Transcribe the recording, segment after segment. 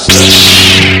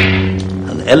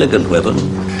elegant weapon,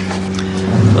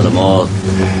 but a more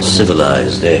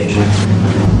civilized age.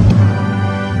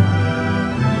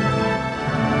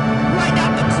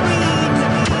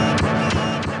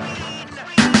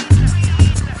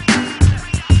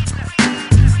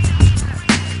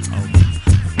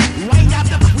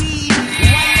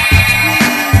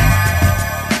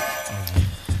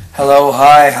 Hello,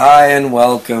 hi, and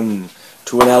welcome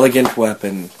to An Elegant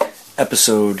Weapon,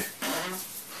 episode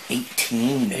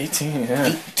 18. 18, yeah.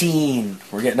 18.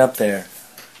 We're getting up there.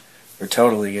 We're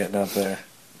totally getting up there.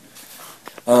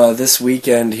 This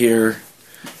weekend here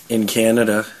in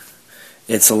Canada,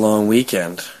 it's a long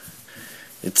weekend.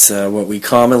 It's what we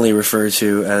commonly refer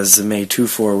to as the May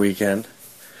 2-4 weekend.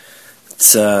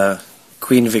 It's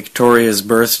Queen Victoria's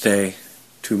birthday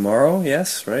tomorrow,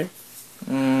 yes, right?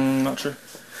 Not sure.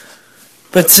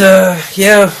 But,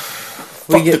 yeah.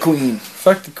 Fuck the Queen.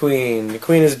 Fuck the Queen. The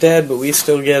Queen is dead, but we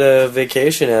still get a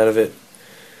vacation out of it.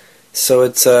 So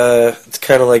it's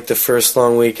kind of like the first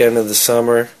long weekend of the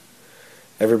summer.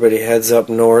 Everybody heads up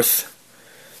north.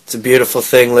 It's a beautiful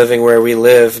thing living where we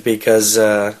live because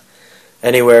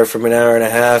anywhere from an hour and a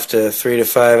half to 3 to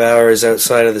 5 hours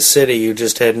outside of the city, you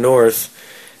just head north,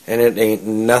 and it ain't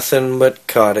nothing but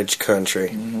cottage country.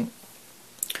 Mm-hmm.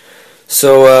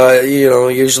 So,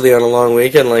 usually on a long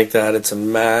weekend like that, it's a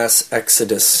mass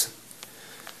exodus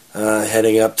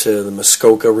heading up to the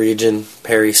Muskoka region,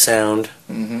 Parry Sound.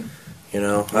 Mm-hmm.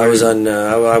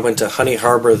 I went to Honey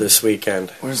Harbor this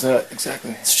weekend. Where's that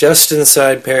exactly? It's just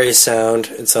inside Parry Sound.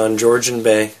 It's on Georgian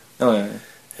Bay. Oh, yeah.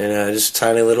 And just a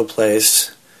tiny little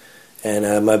place.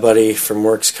 And my buddy from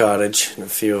Works Cottage and a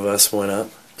few of us went up.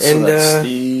 So And that's the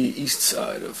east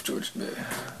side of Georgian Bay.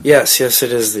 Yes,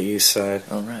 it is the east side.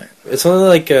 All right. It's only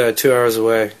like 2 hours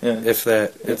away, Yeah. if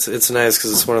that. Yeah. It's nice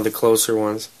because it's one of the closer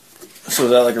ones. So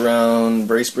is that like around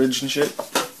Bracebridge and shit?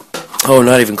 Oh,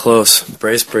 not even close.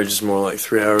 Bracebridge is more like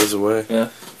 3 hours away. Yeah.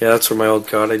 Yeah, that's where my old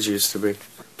cottage used to be.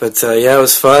 But yeah, it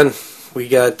was fun. We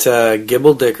got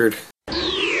gibble-dickered.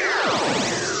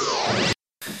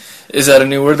 Is that a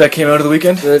new word that came out of the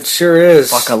weekend? It sure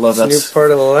is. Fuck, I love that. It's a new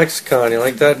part of the lexicon. You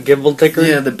like that, gibble-dickered?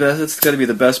 Yeah, the best. It's got to be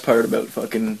the best part about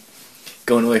fucking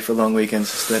going away for long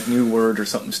weekends. It's that new word or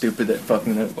something stupid that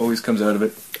fucking always comes out of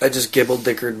it. I just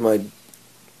gibble-dickered my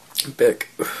bick.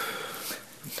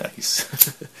 Nice.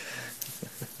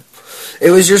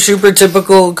 It was your super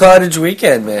typical cottage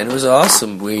weekend, man. It was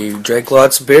awesome. We drank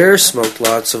lots of beer, smoked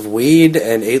lots of weed,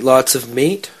 and ate lots of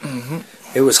meat. Mm-hmm.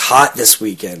 It was hot this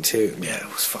weekend, too. Yeah,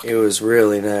 it was fucking... It was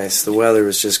really nice. The weather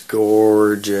was just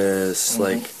gorgeous. Mm-hmm.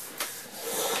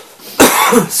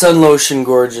 Like, sun lotion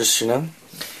gorgeous, you know?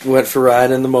 Went for a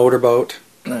ride in the motorboat.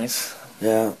 Nice.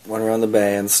 Yeah, went around the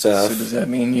bay and stuff. So does that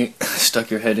mean you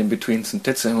stuck your head in between some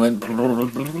tits and went...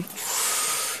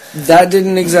 That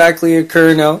didn't exactly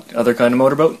occur, no. Other kind of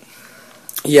motorboat?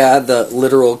 Yeah, the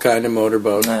literal kind of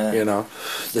motorboat, Nah. you know.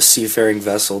 The seafaring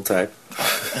vessel type.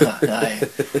 Aye.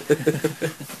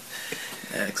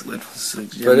 Excellent. So,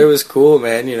 But it was cool,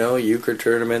 man, you know, euchre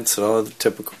tournaments and all of the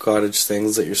typical cottage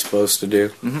things that you're supposed to do.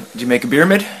 Mm-hmm. Did you make a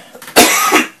pyramid?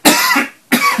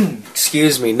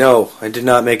 Excuse me, no, I did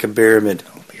not make a pyramid.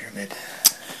 No pyramid.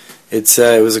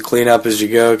 It was a clean up as you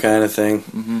go kind of thing.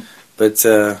 Mm-hmm. But,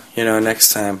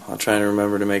 next time I'll try and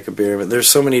remember to make a pyramid. There's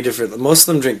so many different... Most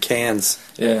of them drink cans.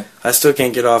 Yeah. I still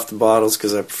can't get off the bottles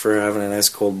because I prefer having a nice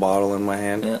cold bottle in my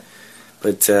hand. Yeah.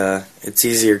 But it's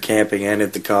easier camping and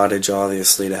at the cottage,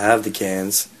 obviously, to have the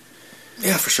cans.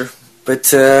 Yeah, for sure.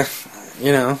 But, I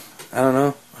don't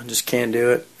know. I just can't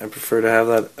do it. I prefer to have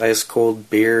that ice-cold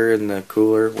beer in the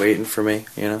cooler waiting for me,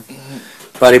 you know.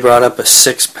 Mm-hmm. Buddy brought up a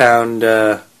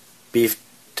 6-pound beef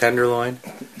tenderloin.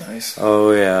 Nice.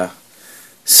 Oh, yeah.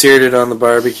 Seared it on the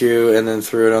barbecue and then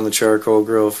threw it on the charcoal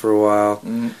grill for a while.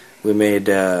 Mm-hmm. We made,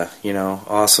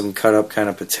 awesome cut-up kind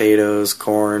of potatoes,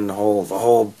 corn, the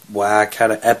whole whack.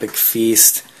 Had an epic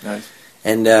feast. Nice.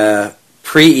 And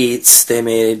pre-eats, they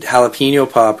made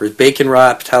jalapeno poppers,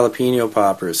 bacon-wrapped jalapeno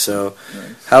poppers. So,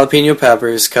 Nice. jalapeno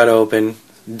peppers cut open,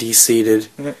 de-seeded,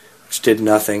 Yeah. which did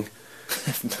nothing.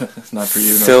 It's not for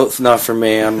you, no. Not for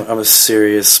me. I'm a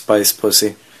serious spice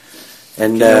pussy.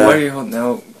 And Why are you holding...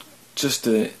 Now, just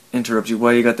to interrupt you,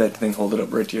 why you got that thing holding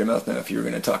up right to your mouth now if you were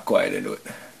going to talk quiet into it?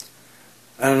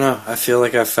 I don't know. I feel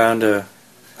like I found a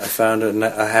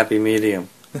happy medium.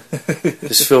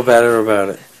 Just feel better about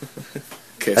it.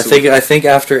 Okay, I think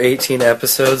after 18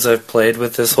 episodes, I've played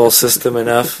with this whole system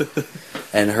enough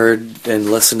and heard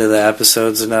and listened to the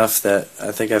episodes enough that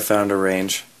I think I found a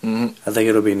range. Mm-hmm. I think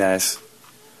it'll be nice.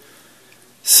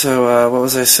 So, what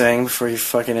was I saying before you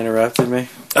fucking interrupted me?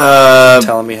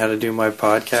 Telling me how to do my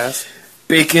podcast?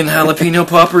 bacon jalapeno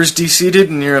poppers deseeded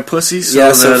and you're a pussy, so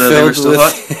Yeah, so that they were still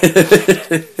hot?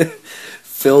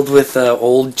 filled with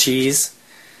old cheese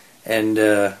and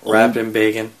wrapped in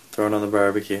bacon, thrown on the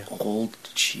barbecue. Old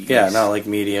cheese. Yeah, not like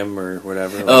medium or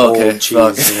whatever. Like Oh, okay. Old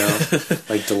cheese, you know,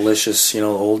 like delicious,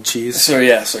 old cheese.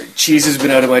 Sorry. Cheese has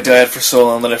been out of my diet for so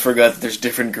long that I forgot that there's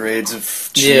different grades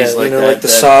of cheese like that. like the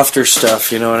softer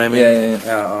stuff. You know what I mean?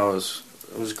 Yeah. It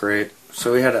was great.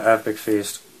 So we had an epic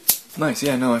feast. Nice.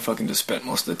 Yeah, no, I fucking just spent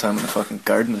most of the time in the fucking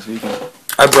garden this weekend.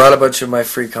 I brought a bunch of my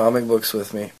free comic books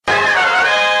with me.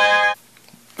 Oh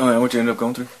yeah, what'd you end up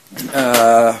going through?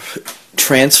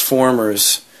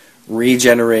 Transformers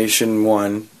Regeneration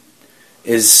 1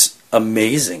 is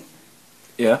amazing.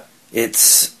 Yeah.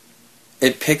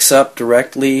 It picks up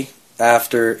directly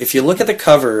after. If you look at the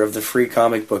cover of the free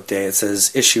comic book day, it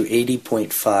says issue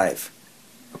 80.5.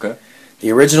 Okay.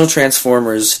 The original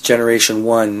Transformers Generation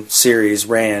 1 series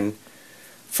ran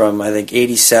from, I think,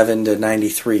 87 to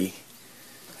 93,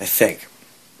 I think.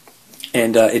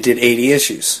 And it did 80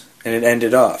 issues, and it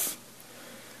ended off.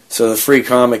 So the free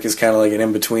comic is kind of like an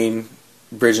in-between,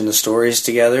 bridging the stories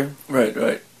together.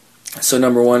 Right. So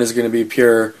number 1 is going to be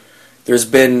pure. There's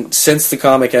been, since the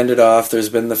comic ended off, there's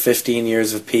been the 15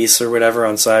 years of peace or whatever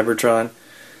on Cybertron.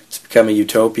 It's become a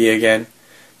utopia again.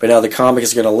 But now the comic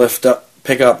is going to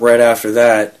pick up right after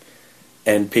that,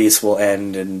 and peace will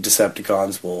end, and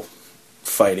Decepticons will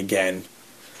fight again,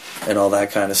 and all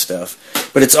that kind of stuff.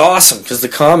 But it's awesome, because the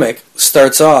comic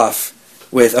starts off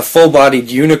with a full-bodied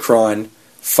Unicron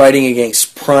fighting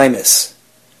against Primus,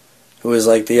 who was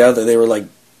like the other. They were like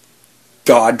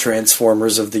god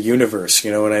transformers of the universe,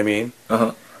 you know what I mean?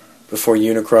 Uh-huh. Before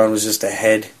Unicron was just a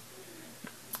head.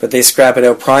 But they scrap it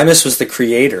out. Primus was the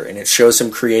creator, and it shows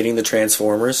him creating the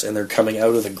Transformers, and they're coming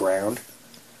out of the ground.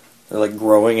 They're like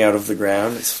growing out of the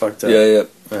ground. It's fucked up.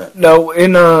 Yeah. Now,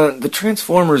 in the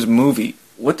Transformers movie,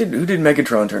 who did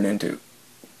Megatron turn into?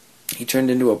 He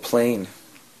turned into a plane.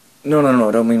 No,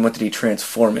 I don't mean what did he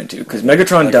transform into, because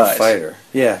Megatron Like dies. a fighter.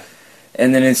 Yeah.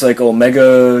 And then it's like,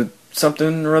 Mega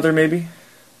something or other, maybe?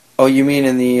 Oh, you mean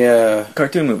in the,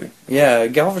 Cartoon movie. yeah,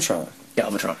 Galvatron.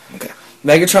 Galvatron, okay.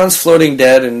 Megatron's floating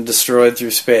dead and destroyed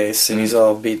through space, and he's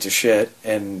all beat to shit,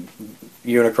 and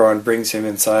Unicron brings him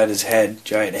inside his head,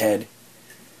 giant head.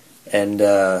 And,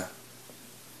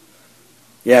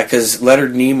 yeah, because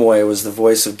Leonard Nimoy was the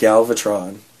voice of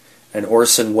Galvatron, and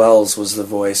Orson Welles was the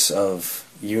voice of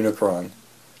Unicron.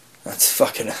 That's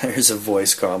fucking, there's a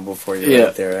voice combo for you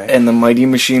right there, eh? And the Mighty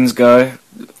Machines guy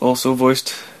also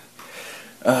voiced,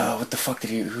 who the fuck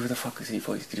was he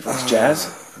voice? Did he voice Jazz?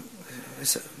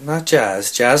 Is it, not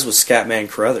Jazz. Jazz was Scatman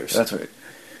Crothers. That's right.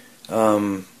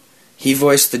 He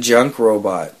voiced the Junk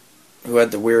Robot, who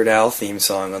had the Weird Al theme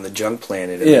song on the Junk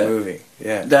Planet in the movie.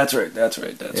 Yeah. That's right.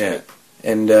 Right.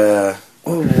 And,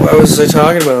 why was I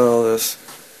talking about all this?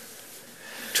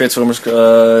 Transformers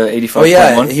 85.1. Oh,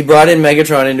 yeah, he brought in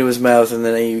Megatron into his mouth, and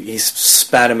then he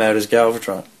spat him out as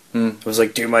Galvatron. It was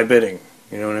like, do my bidding.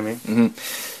 You know what I mean?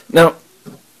 Mm-hmm. Now,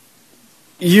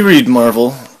 you read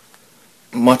Marvel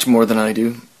much more than I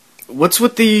do. What's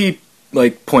with the,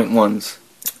 point ones?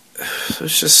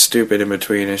 It's just stupid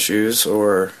in-between issues,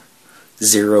 or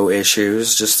zero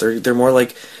issues. Just they're more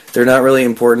like, they're not really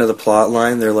important to the plot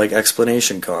line. They're like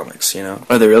explanation comics, you know?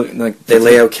 Are they really? They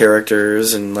lay out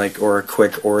characters and or a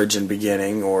quick origin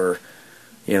beginning, or,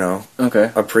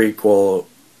 okay, a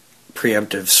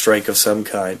preemptive strike of some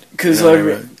kind. Because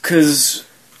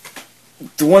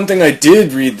the one thing I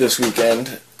did read this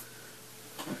weekend,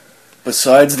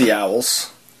 besides the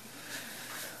Owls,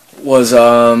 was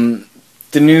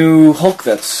the new Hulk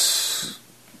that's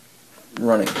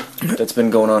running. That's been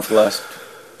going on for the last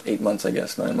 8 months, I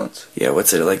guess, 9 months. Yeah,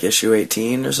 what's it, like issue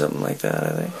 18 or something like that, I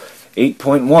think?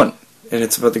 8.1. And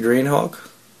it's about the Green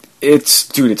Hulk? It's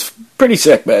pretty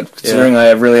sick, man, considering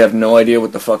I really have no idea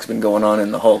what the fuck's been going on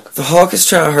in the Hulk. The Hulk is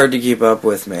hard to keep up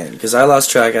with, man, because I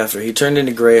lost track after. He turned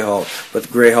into Grey Hulk, but the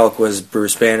Grey Hulk was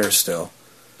Bruce Banner still.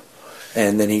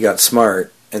 And then he got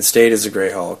smart and stayed as a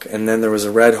Grey Hulk, and then there was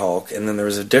a Red Hulk, and then there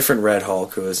was a different Red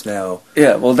Hulk who is now...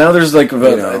 Yeah, well, now there's,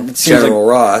 General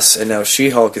Ross, and now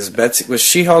She-Hulk is Betsy... Was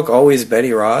She-Hulk always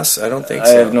Betty Ross? I don't think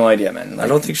so. I have no idea, man. I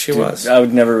don't think she was. I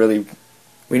would never really...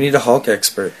 We need a Hulk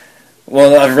expert.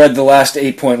 Well, I've read the last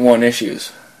 8.1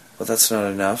 issues. Well, that's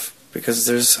not enough, because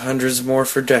there's hundreds more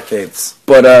for decades.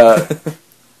 But, oh,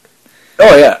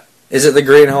 yeah. Is it the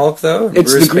Green Hulk, though?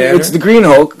 It's the Green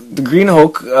Hulk. The Green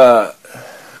Hulk,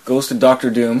 goes to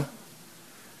Doctor Doom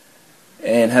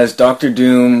and has Doctor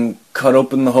Doom cut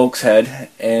open the Hulk's head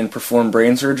and perform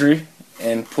brain surgery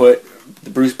and put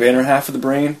the Bruce Banner half of the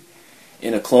brain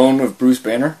in a clone of Bruce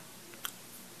Banner.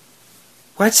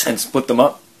 What? And split them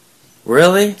up.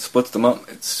 Really? Splits them up.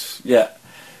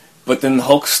 But then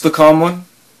Hulk's the calm one.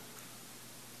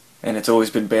 And it's always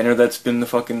been Banner that's been the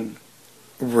fucking...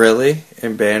 Really?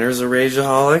 And Banner's a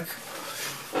rageaholic?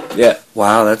 Yeah.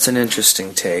 Wow, that's an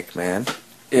interesting take, man.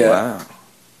 Yeah. Wow.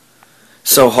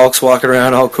 So Hulk's walking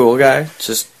around all cool guy?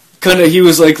 Just... Kinda, he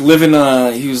was like living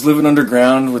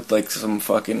underground with like some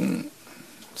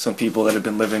people that have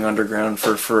been living underground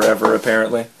for forever,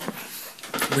 apparently.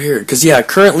 Weird, because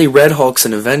currently Red Hulk's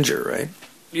an Avenger, right?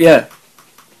 Yeah.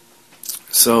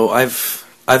 So I've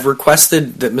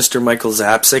requested that Mr. Michael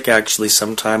Zapsik actually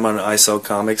sometime on ISL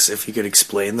Comics, if he could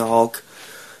explain the Hulk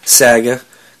saga,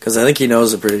 because I think he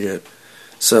knows it pretty good.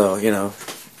 So,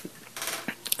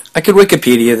 I could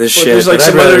Wikipedia this shit, but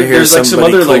I'd rather hear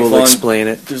somebody cool explain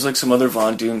it. There's like some other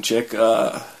Von Doom chick.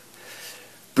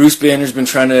 Bruce Banner's been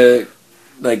trying to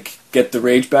like get the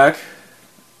rage back.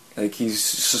 Like he's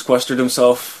sequestered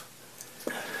himself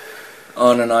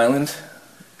on an island.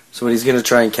 So he's gonna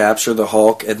try and capture the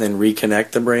Hulk and then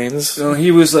reconnect the brains? So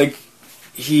he was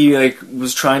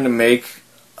trying to make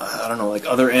like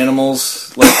other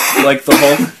animals like the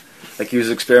Hulk. Like he was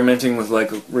experimenting with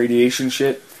like radiation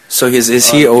shit. So is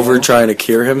he over trying to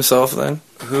cure himself then?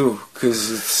 Who?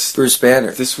 Because it's Bruce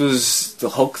Banner. This was the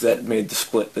Hulk that made the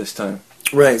split this time.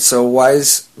 Right, so why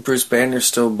is Bruce Banner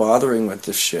still bothering with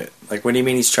this shit? Like, what do you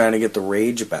mean he's trying to get the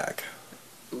rage back?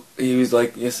 He was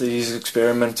like, he's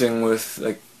experimenting with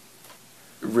like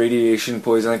radiation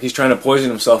poison. Like he's trying to poison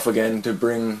himself again to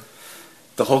bring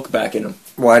the Hulk back in him.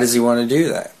 Why does he want to do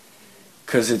that?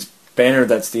 Because it's Banner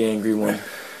that's the angry one,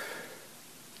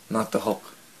 not the Hulk.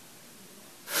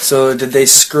 So did they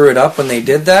screw it up when they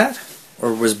did that?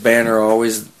 Or was Banner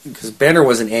always... Because Banner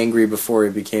wasn't angry before he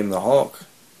became the Hulk.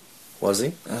 Was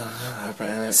he?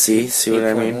 See what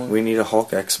I mean? We need a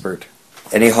Hulk expert.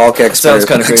 Any Hulk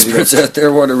experts out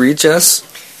there want to reach us?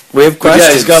 We have questions.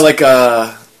 Yeah, he's got like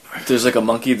a... There's like a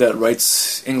monkey that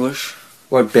writes English.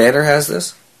 What, Banner has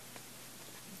this?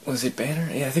 Was it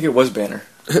Banner? Yeah, I think it was Banner.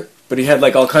 But he had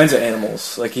like all kinds of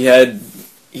animals. Like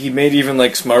he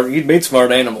made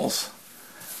smart animals.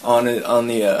 On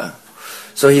the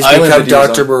so he's become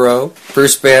Dr. Moreau.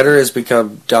 Bruce Banner has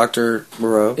become Dr.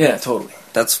 Moreau. Yeah, totally.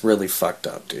 That's really fucked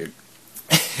up, dude.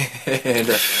 And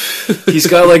he's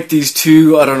got like these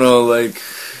two, I don't know, like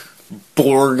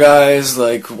boar guys,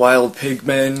 like wild pig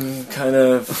men, kind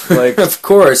of like of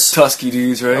course, tusky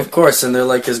dudes, right? Of course, and they're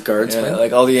like his guardsmen. Yeah,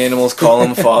 like all the animals call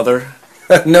him father.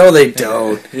 No, they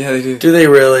don't. Yeah, they do. Do they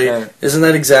really? Yeah. Isn't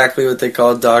that exactly what they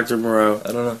call Dr. Moreau?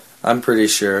 I don't know. I'm pretty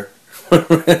sure.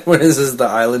 What is this, the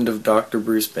island of Dr.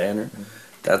 Bruce Banner?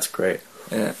 That's great.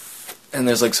 Yeah. And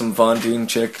there's like some Von Doom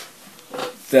chick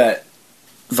that...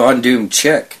 Von Doom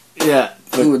chick? Yeah.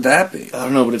 Who would that be? I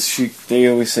don't know, but they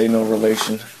always say no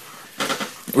relation.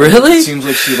 Really? It seems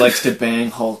like she likes to bang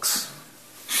Hulks.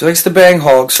 She likes to bang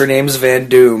Hulks, her name's Van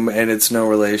Doom, and it's no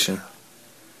relation.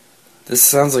 This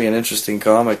sounds like an interesting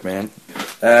comic, man.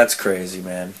 That's crazy,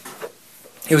 man.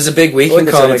 It was a big week in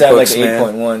comic books, man.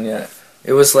 Like 8.1, yeah.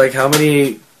 It was like, how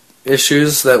many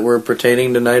issues that were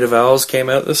pertaining to Night of Owls came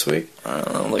out this week? I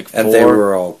don't know, like 4. And they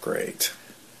were all great.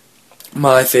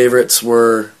 My favorites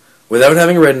were, without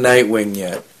having read Nightwing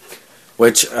yet,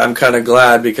 which I'm kind of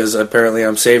glad because apparently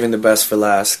I'm saving the best for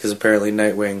last, because apparently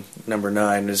Nightwing number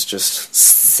 9 is just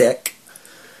sick.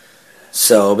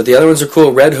 So, but the other ones are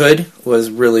cool. Red Hood was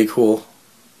really cool.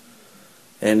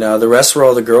 And the rest were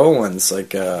all the girl ones,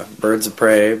 like Birds of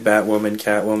Prey, Batwoman,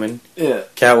 Catwoman. Yeah.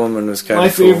 Catwoman was kind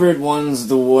of cool. My favorite one's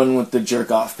the one with the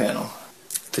jerk-off panel.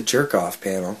 The jerk-off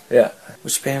panel? Yeah.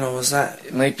 Which panel was that?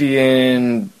 It might be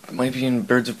in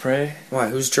Birds of Prey. Why,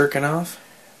 who's jerking off?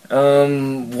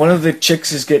 One of the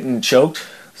chicks is getting choked,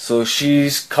 so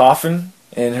she's coughing,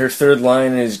 and her third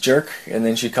line is jerk, and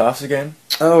then she coughs again.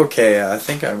 Okay, I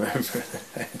think I remember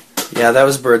that. Yeah, that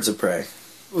was Birds of Prey.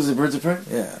 Was it Birds of Prey?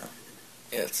 Yeah.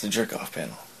 Yeah, it's the jerk-off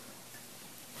panel.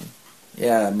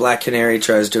 Yeah, Black Canary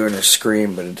tries doing her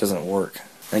scream, but it doesn't work.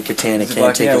 And Katana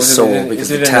can't take his soul because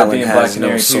the Talon has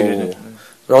no soul.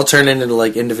 It all turned into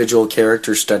like individual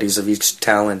character studies of each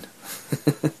Talon.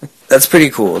 That's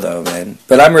pretty cool, though, man.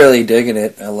 But I'm really digging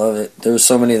it. I love it. There were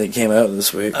so many that came out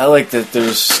this week. I like that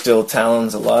there's still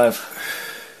Talons alive.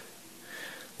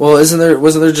 Well, wasn't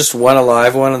there just one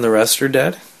alive one and the rest are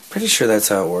dead? Pretty sure that's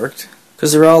how it worked.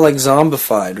 Because they're all like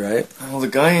zombified, right? Well, the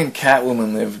guy in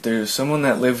Catwoman lived. There's someone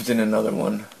that lived in another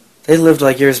one. They lived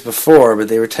like years before, but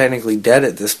they were technically dead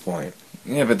at this point.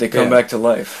 Yeah, but they come back to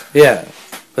life. Yeah,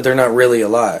 but they're not really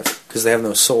alive because they have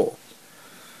no soul.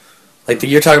 Like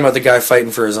you're talking about the guy fighting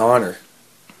for his honor,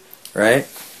 right?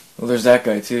 Well, there's that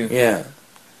guy too. Yeah,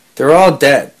 they're all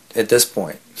dead at this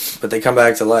point, but they come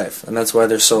back to life, and that's why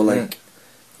they're so like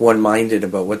one-minded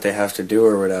about what they have to do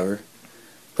or whatever.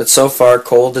 But so far,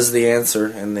 Cold is the answer,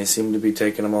 and they seem to be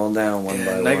taking them all down one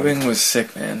by one. Nightwing was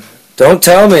sick, man. Don't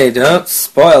tell me. Don't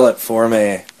spoil it for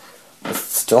me. I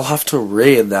still have to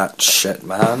read that shit,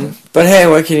 man. But hey,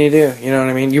 what can you do? You know what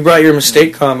I mean? You brought your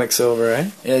Mistake comics over,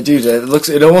 right? Yeah, dude.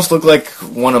 It almost looked like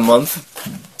one a month.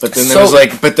 But then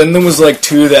there was like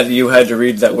two that you had to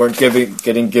read that weren't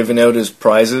getting given out as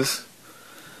prizes.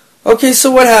 Okay,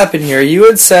 so what happened here? You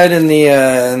had said in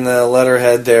the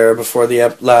letterhead there before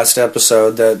the last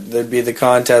episode that there'd be the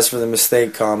contest for the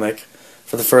Mistake comic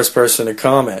for the first person to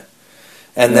comment.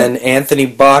 And then Anthony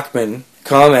Bachman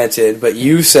commented, but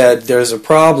you said there's a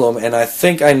problem, and I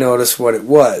think I noticed what it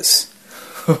was.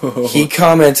 He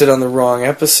commented on the wrong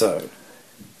episode.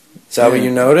 Is that what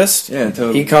you noticed? Yeah,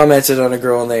 totally. He commented on a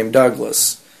girl named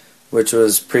Douglas, which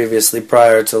was previously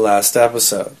prior to last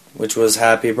episode, which was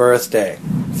Happy Birthday,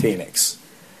 Phoenix.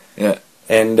 Yeah.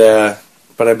 And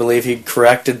but I believe he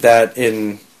corrected that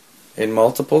in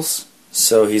multiples,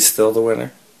 so he's still the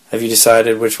winner. Have you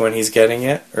decided which one he's getting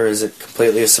yet, or is it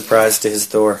completely a surprise to his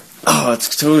door? Oh,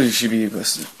 it's totally should be a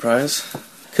surprise.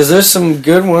 Because there's some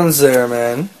good ones there,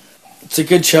 man. It's a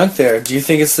good chunk there. Do you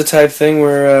think it's the type thing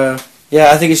where...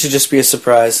 Yeah, I think it should just be a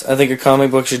surprise. I think a comic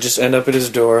book should just end up at his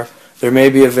door. There may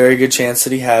be a very good chance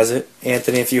that he has it.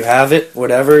 Anthony, if you have it,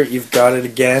 whatever, you've got it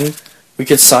again. We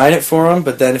could sign it for him,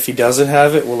 but then if he doesn't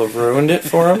have it, we'll have ruined it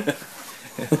for him.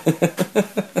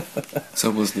 So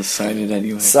was the sign it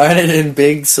anyway. Sign it in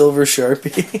big silver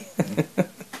Sharpie.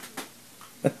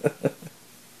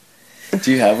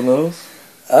 Do you have one of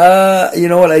those? You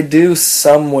know what? I do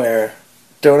somewhere.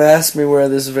 Don't ask me where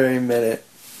this very minute.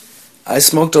 I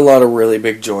smoked a lot of really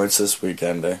big joints this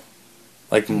weekend.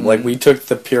 Like we took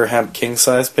the pure hemp king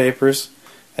size papers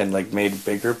and like made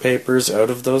bigger papers out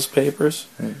of those papers.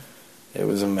 It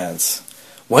was immense.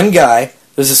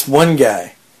 There's this one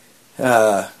guy,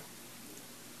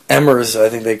 Emmers, I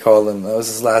think they called him. That was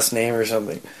his last name or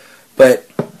something. But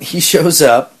he shows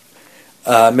up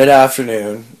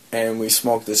mid-afternoon, and we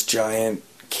smoked this giant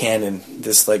cannon,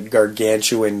 this like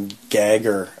gargantuan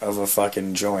gagger of a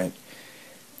fucking joint.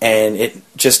 And it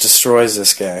just destroys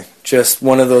this guy. Just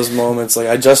one of those moments, like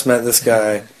I just met this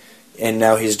guy, and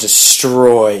now he's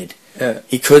destroyed. Yeah.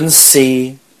 He couldn't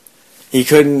see. He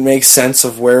couldn't make sense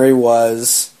of where he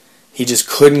was. He just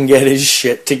couldn't get his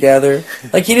shit together.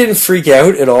 Like, he didn't freak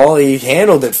out at all. He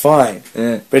handled it fine.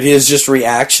 Yeah. But his just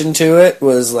reaction to it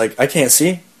was like, I can't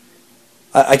see.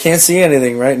 I can't see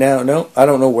anything right now. No, I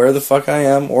don't know where the fuck I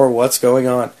am or what's going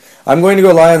on. I'm going to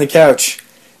go lie on the couch.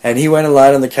 And he went and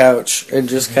lied on the couch and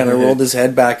just kind of rolled his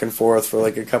head back and forth for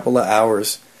like a couple of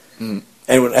hours. And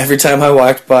every time I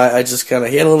walked by, I just kind of...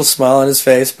 He had a little smile on his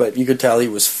face, but you could tell he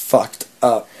was fucked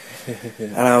up.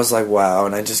 And I was like, wow.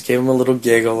 And I just gave him a little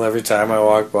giggle every time I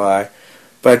walked by.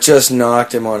 But just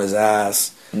knocked him on his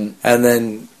ass. And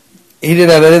then he didn't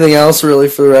have anything else really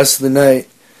for the rest of the night.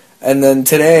 And then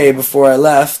today, before I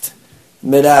left,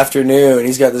 mid-afternoon,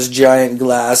 he's got this giant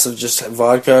glass of just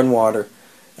vodka and water.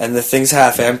 And the thing's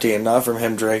half empty, and not from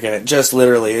him drinking it. Just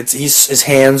literally, his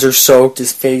hands are soaked,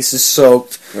 his face is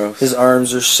soaked, Gross. His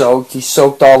arms are soaked. He's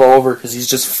soaked all over because he's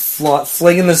just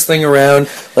flinging this thing around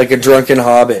like a drunken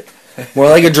hobbit, more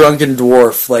like a drunken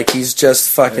dwarf. Like he's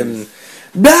just fucking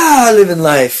living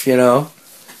life, you know.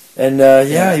 And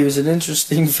he was an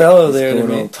interesting fellow there to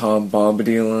me. Tom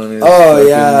Bombadil on his. Oh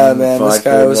yeah, man, this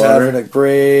guy was water. having a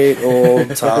great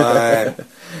old time.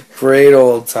 Great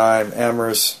old time,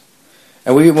 Emmers.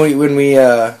 And when we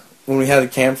had a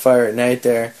campfire at night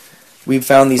there, we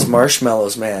found these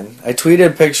marshmallows, man. I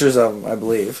tweeted pictures of them, I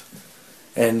believe.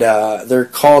 And they're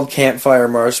called campfire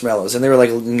marshmallows. And they were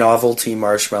like novelty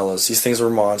marshmallows. These things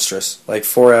were monstrous. Like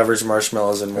 4 average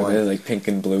marshmallows in one. Are they like pink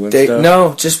and blue and stuff?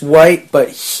 No, just white, but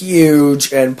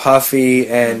huge and puffy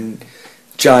and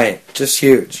giant. Just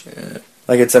huge. Yeah.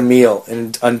 Like it's a meal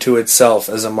unto itself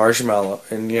as a marshmallow.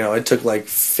 And, it took like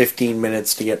 15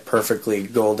 minutes to get perfectly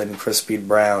golden, crispy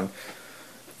brown.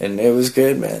 And it was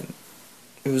good, man.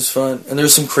 It was fun. And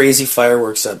there's some crazy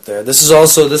fireworks up there. This is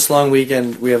also, this long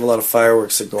weekend, we have a lot of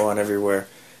fireworks that go on everywhere.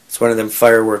 It's one of them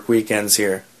firework weekends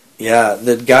here. Yeah,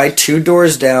 the guy 2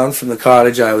 doors down from the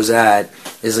cottage I was at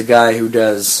is a guy who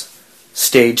does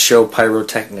stage show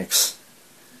pyrotechnics.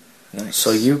 Nice.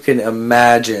 So you can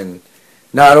imagine...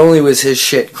 Not only was his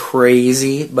shit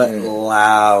crazy, but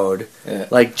loud. Yeah.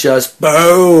 Like, just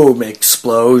boom!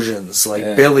 Explosions.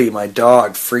 Like, Billy, my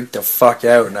dog, freaked the fuck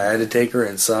out, and I had to take her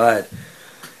inside.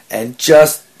 And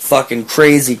just fucking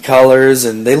crazy colors,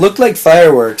 and they looked like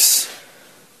fireworks.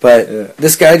 But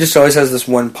this guy just always has this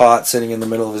one pot sitting in the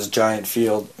middle of his giant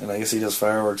field, and I guess he does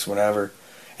fireworks whenever.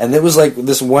 And it was like,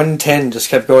 this 110 just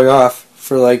kept going off.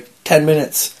 for like 10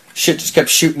 minutes. Shit just kept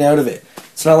shooting out of it.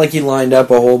 It's not like he lined up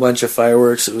a whole bunch of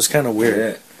fireworks. It was kind of weird.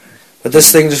 Yeah. But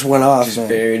this thing just went off. Just Man.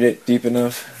 buried it deep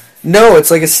enough. No, it's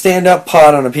like a stand-up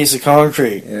pot on a piece of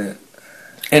concrete. Yeah.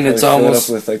 And it's Probably almost...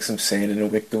 filled up with like some sand and a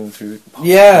wick going through it. Pop,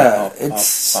 yeah, pop,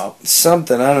 it's pop, pop.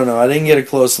 something. I don't know. I didn't get a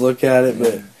close look at it,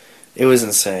 but it was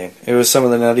insane. It was some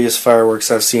of the nuttiest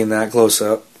fireworks I've seen that close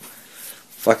up.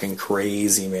 Fucking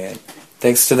crazy, man.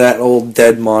 Thanks to that old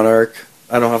dead monarch,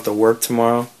 I don't have to work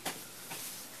tomorrow.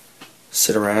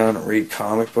 Sit around and read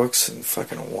comic books and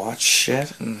fucking watch shit.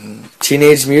 Mm-hmm.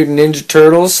 Teenage Mutant Ninja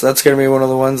Turtles, that's going to be one of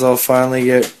the ones I'll finally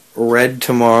get read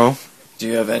tomorrow. Do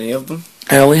you have any of them?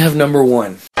 I only have number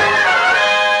 1.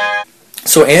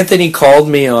 So Anthony called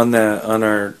me on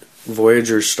our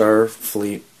Voyager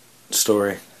Starfleet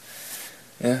story.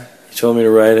 Yeah. He told me to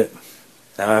write it.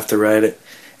 Now I have to write it.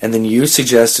 And then you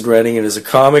suggested writing it as a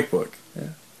comic book. Yeah.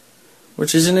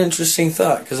 Which is an interesting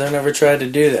thought, because I never tried to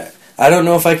do that. I don't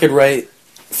know if I could write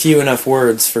few enough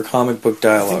words for comic book I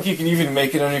dialogue. think you can even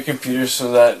make it on your computer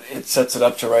so that it sets it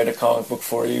up to write a comic book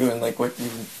for you, and like what you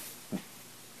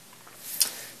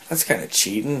That's kind of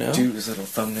cheating, no? do as little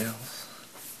thumbnails.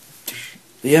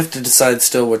 You have to decide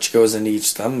still what goes into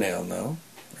each thumbnail, no?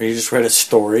 Or you just write a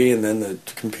story and then the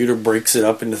computer breaks it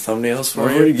up into thumbnails for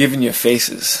I've you? already given you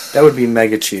faces. That would be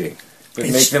mega cheating. But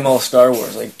It's- make them all Star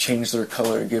Wars, like change their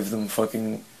color, give them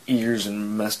fucking ears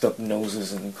and messed up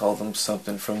noses, and call them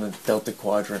something from the Delta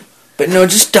Quadrant. But no,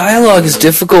 just dialogue is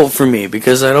difficult for me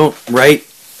because I don't write.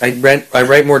 I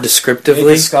write more Make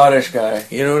descriptively. a Scottish guy.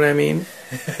 You know what I mean?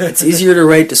 It's easier to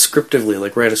write descriptively,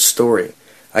 like write a story.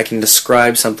 I can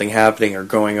describe something happening or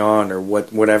going on or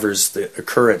whatever's the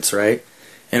occurrence, right?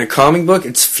 In a comic book,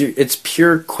 it's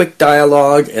pure quick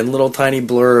dialogue and little tiny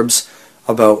blurbs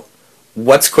about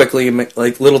what's quickly,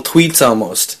 like little tweets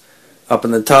almost, up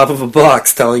in the top of a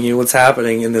box telling you what's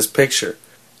happening in this picture.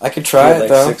 I could try it, like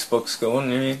though. 6 books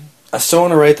going, you mean? I still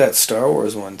want to write that Star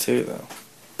Wars one, too, though.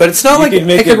 But it's not You like... could I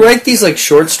make could it- write these, like,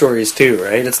 short stories, too,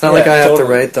 right? It's not like Yeah, I have to totally.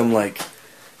 write them, like,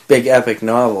 big epic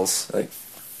novels. Like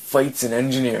fights and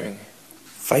engineering.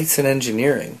 Fights and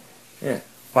engineering. Yeah.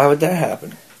 Why would that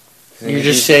happen? You're You'd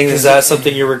just be- saying, is that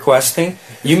something you're requesting?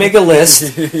 You make a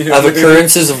list You know, of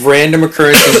occurrences, of random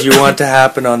occurrences you want to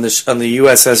happen on the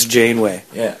USS Janeway.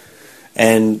 Yeah.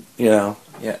 And, you know,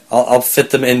 Yeah. I'll fit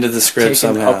them into the script Taking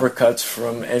somehow. uppercuts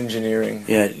from engineering.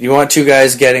 Yeah, you want two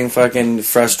guys getting fucking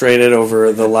frustrated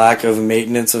over the lack of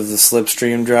maintenance of the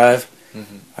slipstream drive?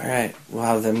 Mhm. Alright, we'll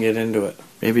have them get into it.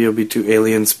 Maybe you'll be two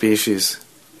alien species,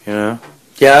 you know?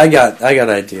 Yeah, I got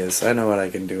ideas. I know what I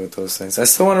can do with those things. I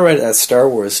still want to write that Star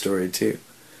Wars story, too.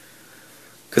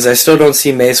 Because I still don't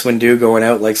see Mace Windu going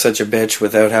out like such a bitch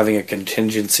without having a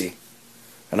contingency.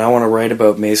 And I want to write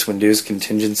about Mace Windu's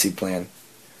contingency plan.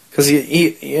 Because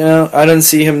he, you know, I don't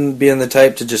see him being the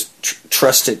type to just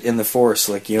trust it in the Force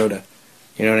like Yoda.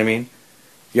 You know what I mean?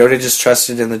 Yoda just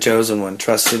trusted in the Chosen One,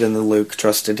 trusted in the Luke,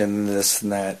 trusted in this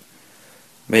and that.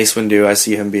 Mace Windu, I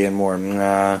see him being more,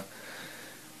 nah.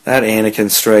 That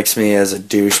Anakin strikes me as a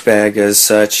douchebag as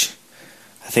such.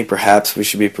 I think perhaps we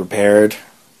should be prepared.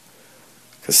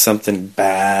 Because something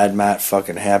bad might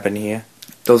fucking happen here.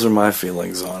 Those are my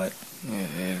feelings on it.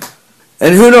 Yeah.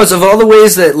 And who knows, of all the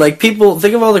ways that, like, people,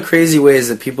 think of all the crazy ways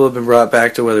that people have been brought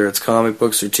back to, whether it's comic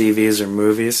books or TVs or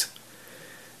movies.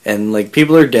 And, like,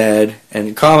 people are dead,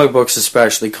 and comic books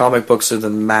especially, comic books are the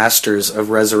masters of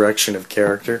resurrection of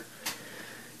character.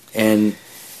 And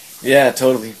Yeah,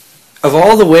 totally. of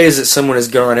all the ways that someone has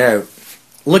gone out,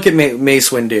 look at Mace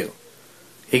Windu.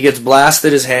 He gets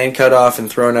blasted, his hand cut off, and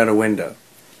thrown out a window.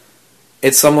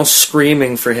 It's almost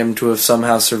screaming for him to have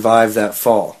somehow survived that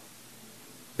fall.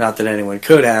 Not that anyone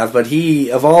could have, but he,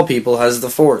 of all people, has the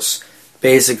Force.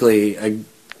 Basically, a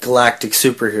galactic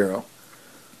superhero.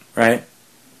 Right?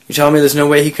 You tell me there's no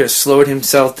way he could have slowed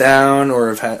himself down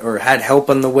or had help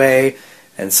on the way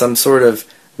and some sort of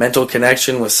mental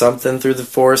connection with something through the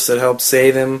Force that helped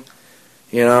save him?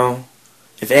 You know?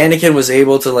 If Anakin was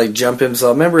able to, like, jump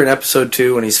himself... Remember in Episode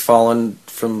 2 when he's fallen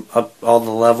from up all the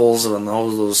levels and all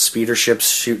those speeder ships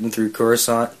shooting through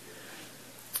Coruscant?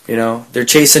 You know? They're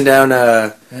chasing down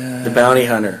the bounty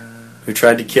hunter who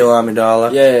tried to kill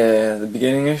Amidala. Yeah, the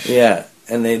beginning-ish? Yeah,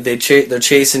 and they're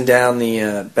chasing down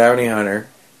the bounty hunter.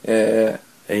 Yeah.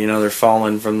 And, you know, they're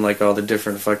falling from, like, all the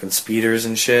different fucking speeders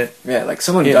and shit. Yeah, like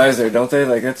someone Yeah. dies there, don't they?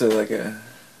 Like that's a...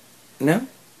 No?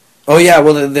 Oh, yeah,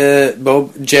 well, the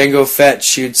Jango Fett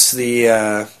shoots the,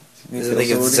 I think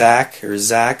it's Zax, or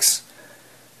Zax,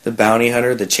 the bounty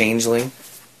hunter, the changeling.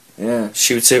 Yeah.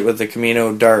 Shoots it with the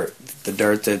Camino dart, the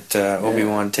dart that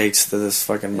Obi-Wan takes to this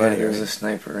fucking Yeah, buddy. there's right? a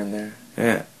sniper in there.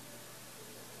 Yeah.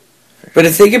 But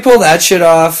if they could pull that shit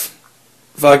off,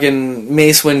 fucking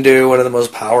Mace Windu, one of the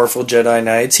most powerful Jedi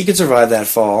Knights, he could survive that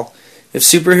fall. If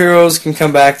superheroes can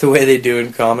come back the way they do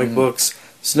in comic books,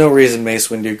 there's no reason Mace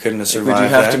Windu couldn't have survived Would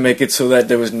you have that. to make it so that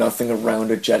there was nothing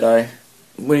around a Jedi?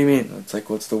 What do you mean? It's like,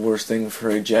 what's the worst thing for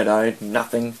a Jedi?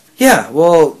 Nothing. Yeah,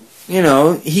 well, you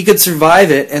know, he could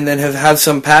survive it and then have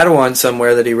some Padawan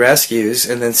somewhere that he rescues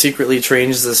and then secretly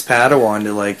trains this Padawan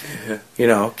to, like, you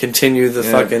know, continue the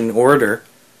fucking order.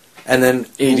 And then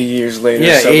 80 years later.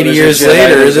 yeah, 80 years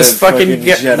later, this fucking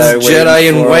Jedi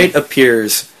in white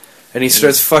appears. And he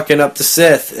starts fucking up the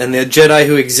Sith. And the Jedi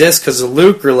who exist because of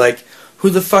Luke are like, who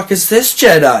the fuck is this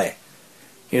Jedi?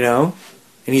 You know?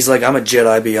 And he's like, I'm a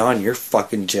Jedi beyond, you're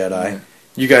fucking Jedi. Yeah.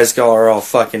 You guys are all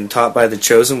fucking taught by the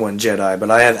Chosen One Jedi,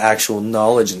 but I have actual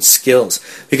knowledge and skills.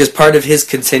 Because part of his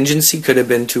contingency could have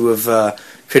been the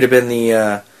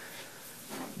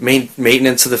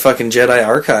maintenance of the fucking Jedi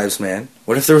archives, man.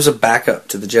 What if there was a backup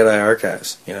to the Jedi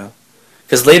archives, you know?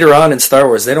 Because later on in Star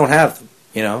Wars, they don't have them,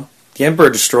 you know? The Emperor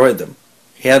destroyed them.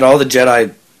 He had all the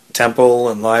Jedi temple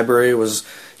and library.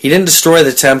 He didn't destroy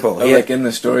the temple. Oh, like in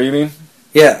the story, you mean?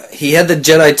 Yeah, he had the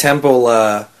Jedi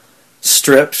temple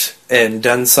stripped and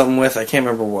done something with. I can't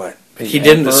remember what. He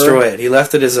didn't destroy it. He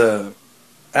left it as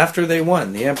after they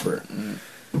won, the Emperor.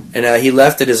 And he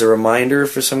left it as a reminder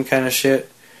for some kind of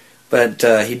shit. But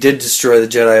he did destroy the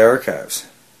Jedi archives.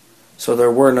 So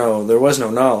there was no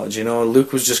knowledge, you know.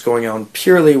 Luke was just going on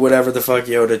purely whatever the fuck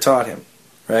Yoda taught him,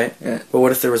 right? Yeah. But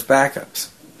what if there was backups?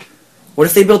 What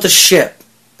if they built a ship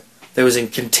that was in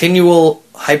continual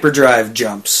hyperdrive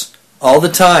jumps all the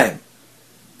time,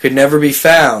 could never be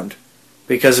found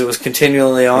because it was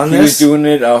continually on He was doing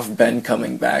it off Ben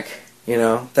coming back. You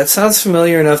know, that sounds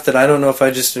familiar enough that I don't know if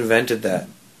I just invented that.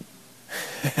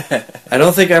 I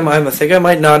don't think I think I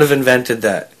might not have invented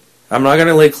that. I'm not going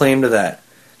to lay claim to that.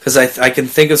 Because I can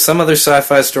think of some other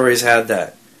sci-fi stories had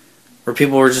that. Where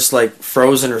people were just like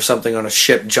frozen or something on a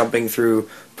ship jumping through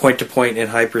point to point in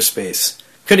hyperspace.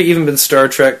 Could have even been Star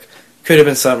Trek. Could have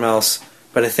been something else.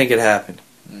 But I think it happened.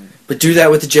 But do that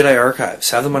with the Jedi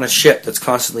archives. Have them on a ship that's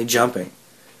constantly jumping.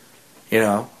 You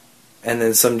know? And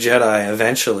then some Jedi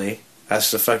eventually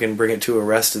has to fucking bring it to a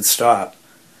rested stop.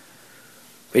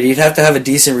 But he'd have to have a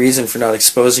decent reason for not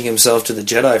exposing himself to the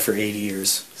Jedi for 80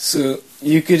 years. So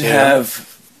you could have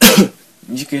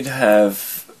you could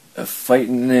have a fight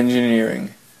in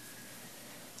engineering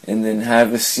and then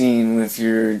have a scene with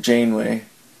your Janeway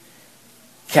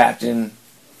captain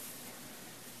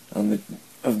of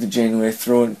the Janeway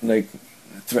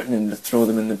threatening to throw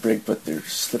them in the brig, but they're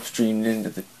slipstreamed into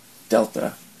the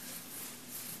Delta.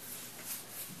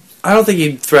 I don't think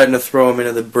he'd threaten to throw him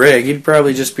into the brig. He'd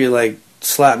probably just be like,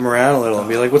 slap him around a little and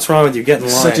be like, what's wrong with you? Get in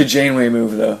line. Such a Janeway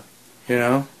move, though. You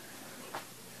know?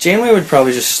 Janeway would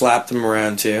probably just slap them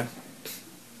around, too.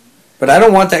 But I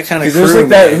don't want that kind of crew, like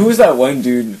man. Who was that one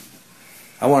dude?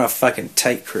 I want a fucking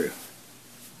tight crew.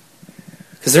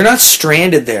 Because they're not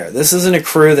stranded there. This isn't a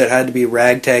crew that had to be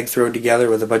ragtag thrown together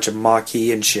with a bunch of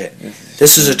Maquis and shit.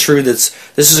 This is a crew that's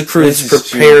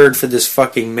prepared for this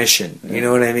fucking mission. Yeah. You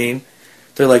know what I mean?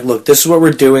 They're like, look, this is what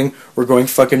we're doing. We're going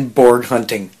fucking Borg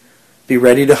hunting. Be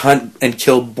ready to hunt and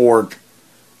kill Borg,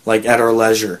 like, at our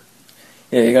leisure.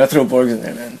 Yeah, you gotta throw Borgs in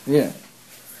there, man. Yeah.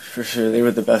 For sure, they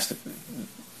were the best.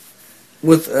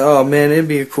 Oh, man, it'd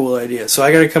be a cool idea. So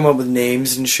I gotta come up with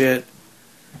names and shit.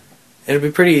 It'd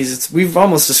be pretty easy. We've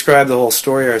almost described the whole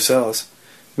story ourselves.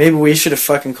 Maybe we should have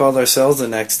fucking called ourselves The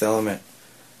Next Element.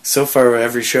 So far,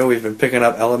 every show we've been picking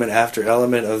up element after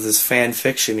element of this fan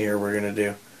fiction here we're gonna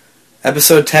do.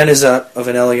 Episode 10 is up of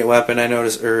An Elegant Weapon, I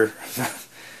noticed,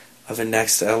 of a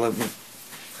Next Element.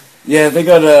 Yeah, they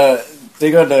got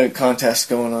a contest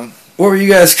going on. What were you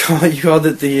guys calling? You called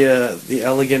it the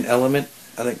Elegant Element?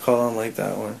 I didn't call it like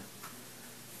that one.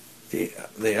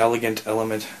 The Elegant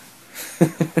Element.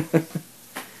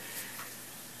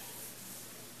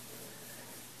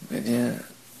 But yeah,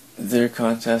 their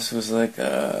contest was like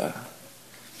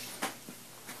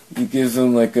you give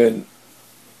them like an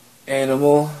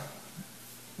animal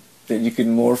that you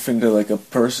can morph into like a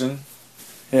person.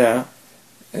 Yeah.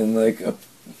 And like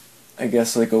I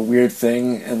guess like a weird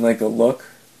thing and like a look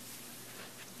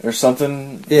or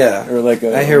something. Yeah. Or like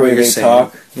I hear what you're saying.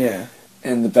 Talk. Yeah.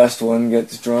 And the best one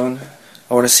gets drawn.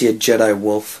 I want to see a Jedi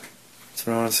wolf. That's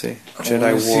what I want to see.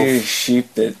 I want to see a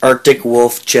sheep that Arctic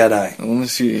wolf Jedi. I want to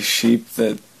see a sheep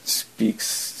that speaks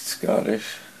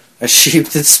Scottish. A sheep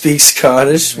that speaks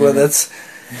Scottish? Yeah. Well, that's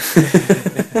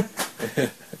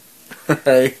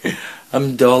right.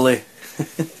 I'm Dolly.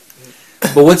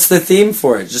 But what's the theme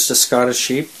for it? Just a Scottish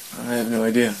sheep? I have no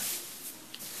idea.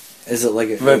 Is it like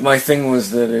a... But my thing was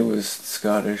that it was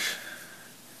Scottish.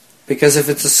 Because if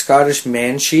it's a Scottish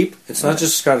man sheep, it's not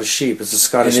just Scottish sheep, it's a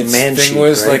Scottish and its man thing sheep,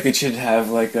 was right? like it should have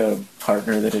like a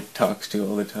partner that it talks to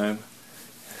all the time.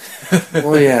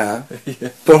 Well, yeah. Yeah.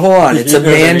 But hold on, it's You a know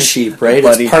what I man mean? sheep, right? A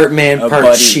buddy. It's part man, A part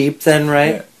buddy. sheep then,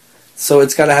 right? Yeah. So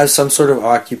it's got to have some sort of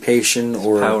occupation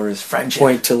or Power is friendship.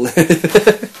 point to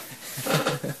live.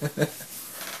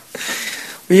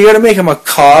 Well, you got to make him a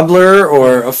cobbler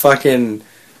or a fucking,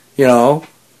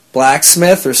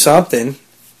 blacksmith or something.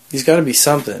 He's got to be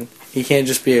something. He can't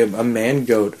just be a man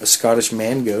goat, a Scottish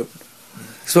man goat.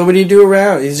 So what would he do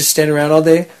around? He's just standing around all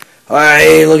day?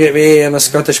 Hey, look at me, I'm a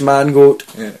Scottish man goat.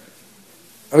 Yeah.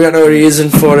 I got no reason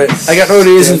for it. I got no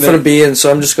reason for being,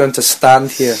 so I'm just going to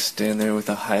stand here. Stand there with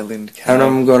a Highland cow. And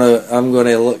I'm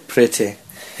gonna look pretty.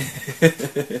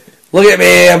 Look at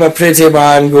me, I'm a pretty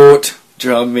man goat.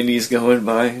 Draw minis going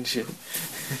by and shit.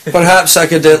 Perhaps I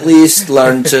could at least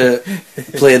learn to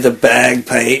play the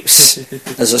bagpipes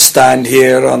as I stand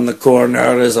here on the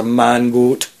corner as a man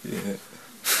goat. Yeah.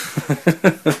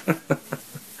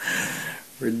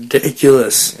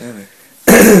 Ridiculous.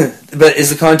 Yeah. But is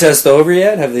the contest over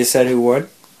yet? Have they said who won?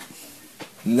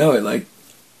 No, it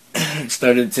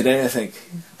started today, I think.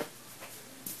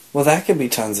 Well, that could be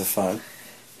tons of fun.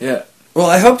 Yeah. Well,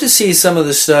 I hope to see some of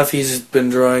the stuff he's been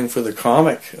drawing for the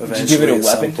comic eventually give it a at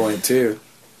some weapon? point too.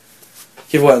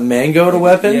 Give what, Mangoat a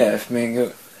weapon? Yeah, if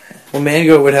Mango. Well,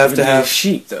 Mangoat would have It to would be have.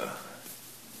 sheep though.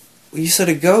 Well, you said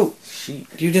a goat. Sheep.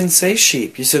 You didn't say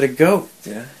sheep. You said a goat.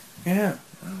 Yeah. Yeah.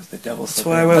 That was the devil. That's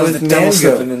slipping. why I went That was with the devil Mango.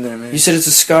 slipping in there, man. You said it's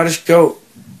a Scottish goat.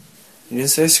 You didn't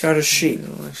say Scottish sheep.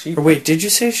 Sheep. Or wait, did you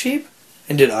say sheep?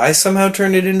 And did I somehow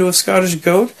turn it into a Scottish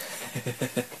goat?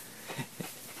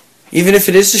 Even if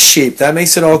it is a sheep, that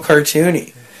makes it all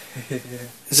cartoony.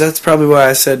 'Cause that's probably why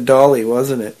I said Dolly,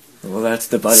 wasn't it? Well, that's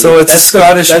the buddy. So it's that's a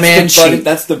Scottish that's man the buddy, sheep.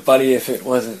 That's the buddy if it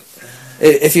wasn't.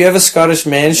 If you have a Scottish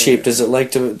man sheep, does it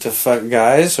like to fuck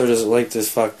guys, or does it like to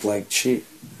fuck like sheep?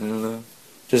 I don't know.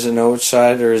 Does it know which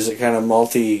side, or is it kind of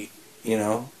multi,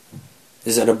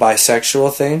 Is it a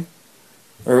bisexual thing?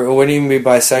 Or what do you mean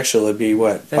by bisexual? It'd be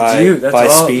what? That's you. That's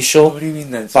all. Bispecial? What do you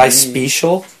mean that's me?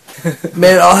 Bispecial?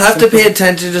 Man, I'll have to pay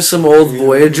attention to some old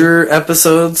Voyager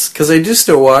episodes, because I do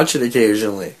still watch it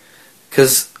occasionally.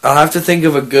 Because I'll have to think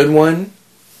of a good one,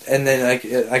 and then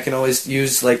I can always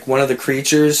use, like, one of the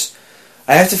creatures.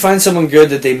 I have to find someone good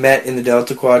that they met in the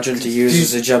Delta Quadrant to use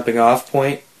as a jumping off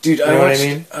point. Dude, You know what I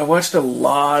mean? I watched a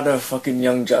lot of fucking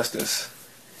Young Justice.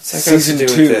 What's that got to do with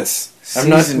Season 2. this? I'm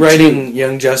not Season writing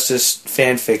Young Justice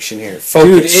fan fiction here.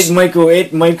 Focus. Dude,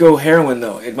 it might go heroin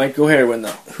though. It might go heroin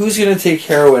though. Who's gonna take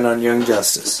heroin on Young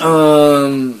Justice?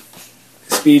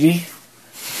 Speedy.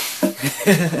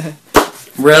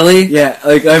 Really? Yeah,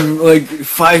 I'm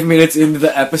 5 minutes into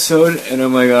the episode, and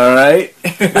I'm like, all right.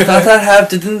 I thought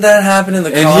didn't that happen in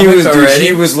the And comics already?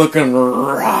 he was looking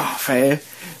rough, eh?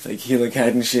 Like he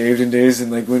hadn't shaved in days,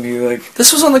 and when he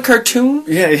This was on the cartoon?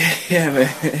 yeah,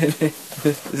 man.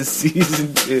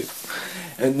 Season 2,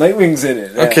 and Nightwing's in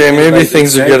it. Okay, And, maybe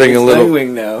things are getting a little-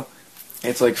 Nightwing now.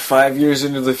 It's 5 years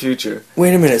into the future.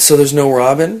 Wait a minute, so there's no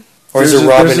Robin? Or is There's it a-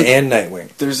 Robin there's a- and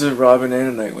Nightwing? There's a Robin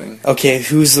and a Nightwing. Okay,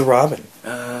 who's the Robin?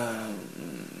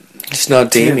 It's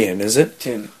not Tim. Damien, is it?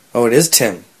 Tim. Oh, it is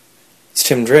Tim. It's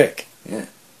Tim Drake. Yeah.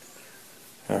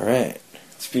 Alright.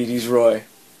 Speedy's Roy.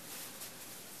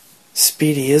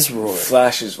 Speedy is Roy.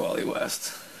 Flash is Wally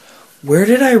West. Where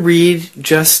did I read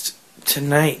just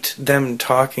tonight them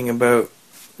talking about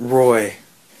Roy?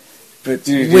 But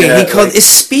dude, Wait, yeah, he called... Is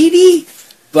Speedy...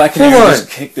 Black and Hold Arrow on. just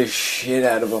kicked the shit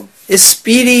out of him. Is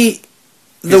Speedy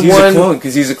the He's one... a clone,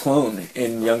 because he's a clone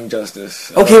in Young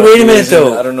Justice. Okay, I don't know wait if a he minute, is in-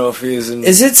 though. I don't know if he is in...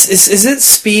 Is it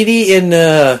Speedy in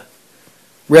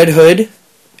Red Hood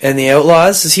and the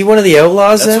Outlaws? Is he one of the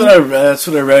Outlaws That's then?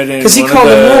 what I read in 'Cause he one called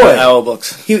of the him Roy. Owl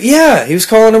books. He was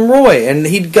calling him Roy, and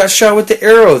he got shot with the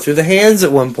arrow through the hands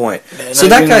at one point. Man, So I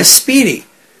that didn't- guy's Speedy.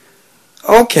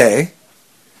 Okay.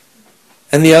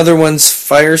 And the other one's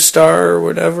Firestar or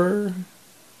whatever.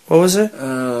 What was it?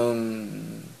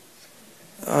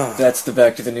 Oh, That's the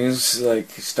Back to the News,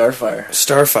 Starfire.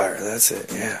 Starfire, that's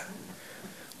it, yeah.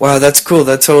 Wow, that's cool.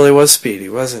 That totally was Speedy,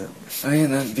 wasn't it? Oh yeah,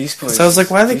 that Beast Boy. So I was like,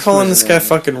 why are they Beast calling Boy's this in guy there.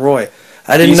 fucking Roy?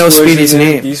 I didn't know Beast Boy's Speedy's in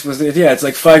there. name. Beast was yeah,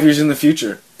 it's 5 years in the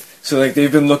future. So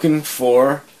they've been looking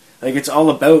for it's all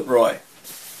about Roy.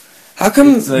 How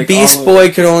come It's like Beast all-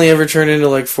 Boy could only ever turn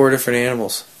into 4 different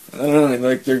animals? I don't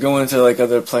know, they're going to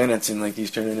other planets and he's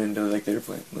turning into their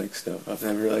planet stuff. I've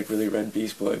never really read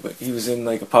Beast Boy, but he was in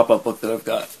a pop-up book that I've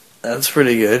got. That's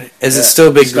pretty good. Is it Yeah.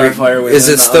 still big? Starfire was Is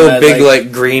in it on still that,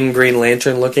 big Green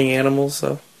Lantern looking animals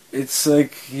though? It's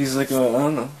he's I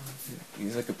don't know.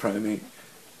 He's a primate.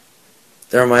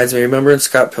 That reminds me. Remember in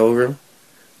Scott Pilgrim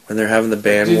when they're having the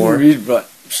band Didn't war. read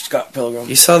Scott Pilgrim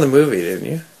You saw the movie, didn't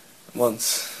you?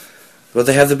 once. Well,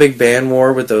 they have the big band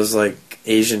war with those like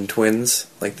Asian twins,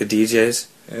 like the DJs,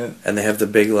 Yeah. and they have the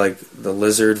big like the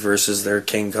lizard versus their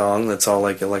King Kong. That's all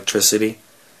like electricity,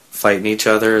 fighting each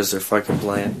other as they're fucking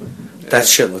playing. That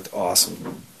shit looked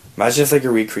awesome. Imagine if they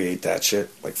could recreate that shit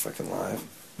like fucking live.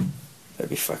 That'd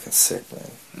be fucking sick,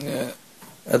 man. Yeah.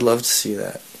 I'd love to see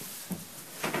that.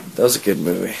 That was a good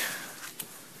movie.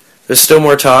 There's still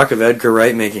more talk of Edgar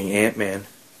Wright making Ant-Man.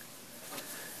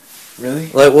 Really?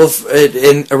 Like, well,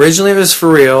 originally it was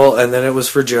for real, and then it was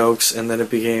for jokes, and then it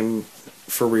became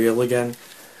for real again.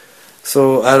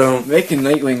 So I don't Making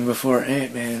Nightwing before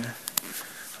Ant-Man.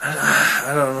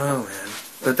 I don't know, man.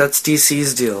 But that's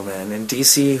DC's deal, man. And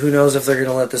DC, who knows if they're going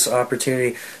to let this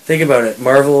opportunity. Think about it.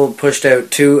 Marvel pushed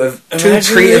out two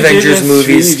pre-Avengers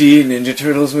movies. 3D Ninja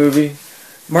Turtles movie.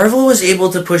 Marvel was able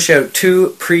to push out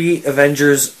 2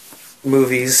 pre-Avengers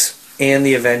movies and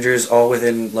the Avengers all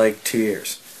within like 2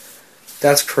 years.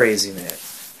 That's crazy, man.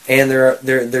 And they're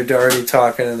already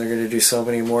talking, and they're going to do so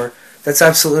many more. That's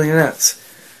absolutely nuts.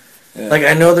 Yeah. Like,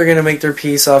 I know they're going to make their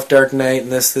piece off Dark Knight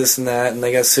and this, and that, and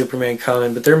they got Superman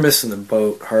coming, but they're missing the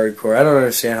boat hardcore. I don't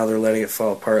understand how they're letting it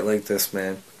fall apart like this,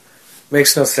 man.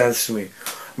 Makes no sense to me.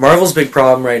 Marvel's big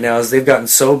problem right now is they've gotten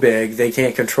so big, they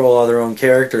can't control all their own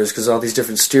characters because all these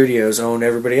different studios own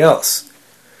everybody else.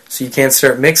 So you can't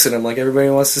start mixing them like everybody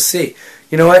wants to see.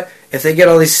 You know what? If they get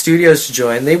all these studios to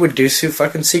join, they would do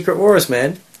fucking Secret Wars,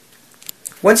 man.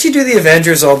 Once you do the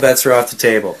Avengers, all bets are off the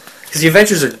table. Because the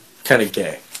Avengers are kind of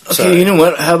gay. Okay, Sorry. you know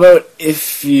what? How about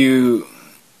if you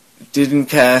didn't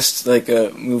cast like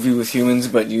a movie with humans,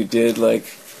 but you did like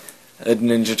a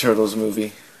Ninja Turtles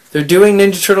movie? They're doing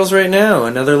Ninja Turtles right now,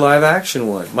 another live-action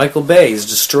one. Michael Bay is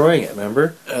destroying it,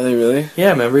 remember? Are they really?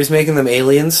 Yeah, remember? He's making them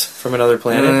aliens from another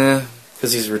planet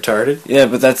because he's retarded. Yeah,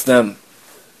 but that's them.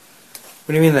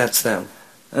 What do you mean that's them?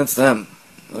 That's them.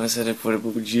 I said, what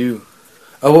would you?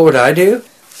 Oh, what would I do?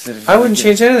 I wouldn't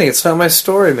change. change anything. It's not my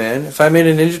story, man. If I made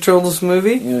a Ninja Turtles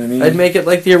movie, You know what I mean? I'd make it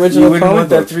like the You original wouldn't comic want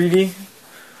book. that 3D?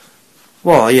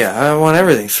 Well, yeah, I want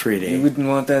everything 3D. You wouldn't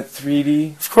want that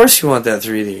 3D? Of course you want that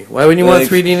 3D. Why wouldn't you want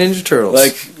 3D Ninja Turtles?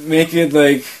 Like, make it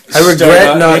like... I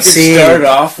regret not seeing... start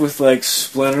off with like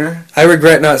Splinter. I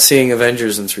regret not seeing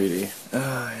Avengers in 3D.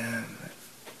 Oh, yeah.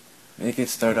 Make it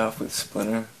start off with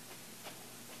Splinter.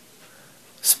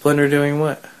 Splinter doing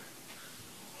what?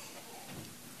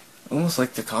 Almost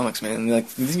like the comics, man.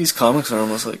 Like, these comics are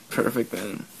almost like perfect,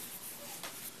 man.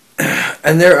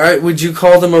 And would you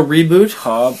call them a reboot?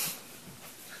 Hob.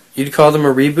 You'd call them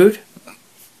a reboot?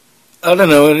 I don't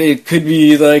know. It could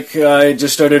be like I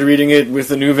just started reading it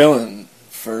with a new villain.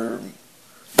 For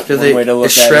Do one way to look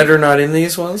is at Shredder not in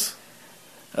these ones?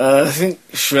 I think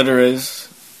Shredder is.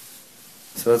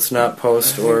 So it's not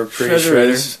post or Shredder pre-Shredder?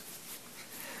 is.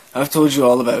 I've told you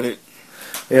all about it.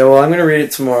 Yeah, well, I'm going to read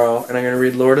it tomorrow, and I'm going to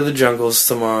read Lord of the Jungles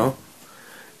tomorrow,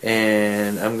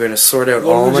 and I'm going to sort out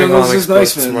Lord all of the my Jungles comics is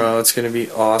nice, books man. tomorrow. It's going to be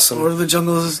awesome. Lord of the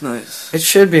Jungles is nice. It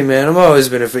should be, man. I've always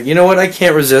been a fan. You know what? I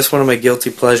can't resist. One of my guilty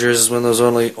pleasures is when those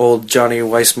only old Johnny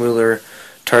Weissmuller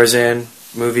Tarzan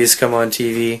movies come on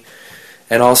TV.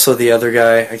 And also the other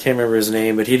guy, I can't remember his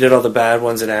name, but he did all the bad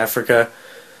ones in Africa.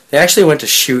 They actually went to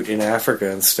shoot in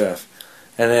Africa and stuff.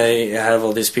 And they have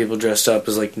all these people dressed up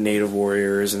as like native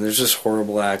warriors, and there's just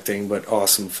horrible acting, but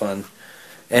awesome fun.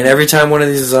 And every time one of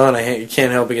these is on, I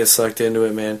can't help but get sucked into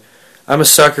it, man. I'm a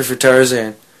sucker for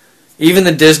Tarzan. Even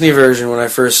the Disney version, when I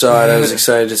first saw it, I was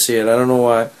excited to see it. I don't know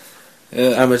why.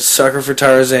 Yeah. I'm a sucker for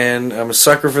Tarzan. I'm a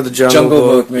sucker for the Jungle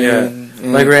Book. man. Yeah.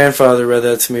 My grandfather read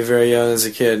that to me very young as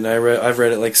a kid, and I've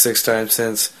read it like 6 times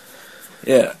since.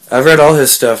 Yeah. I've read all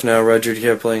his stuff now, Rudyard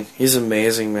Kipling. He's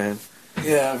amazing, man.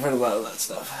 Yeah, I've heard a lot of that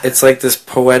stuff. It's like this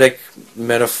poetic,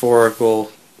 metaphorical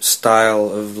style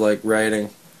of like writing.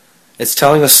 It's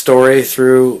telling a story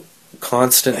through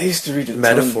constant I used to read it.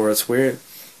 metaphor. It's weird.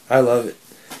 I love it.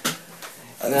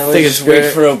 Now think I it's just wait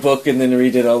great. for a book and then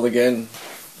read it all again.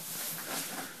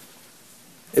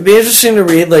 It'd be interesting to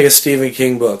read like a Stephen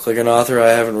King book, like an author I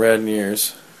haven't read in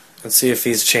years, and see if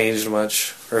he's changed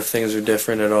much or if things are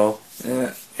different at all.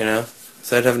 Yeah. You know,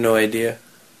 so I'd have no idea.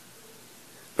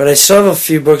 But I still have a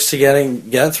few books to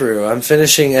get through. I'm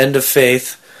finishing End of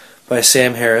Faith by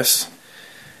Sam Harris,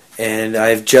 and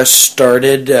I've just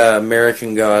started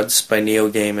American Gods by Neil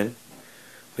Gaiman,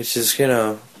 which is, you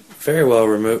know, very well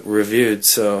reviewed,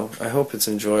 so I hope it's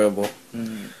enjoyable.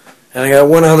 Mm. And I got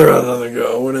one other to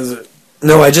go. What is it?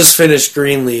 No, I just finished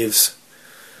Green Leaves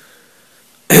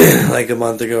like a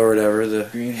month ago or whatever, the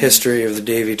Green history of the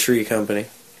Davy Tree Company,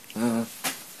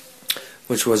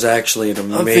 which was actually an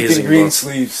I'm amazing thinking Green book.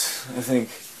 Sleeves, I think.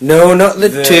 No, not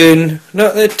the tune.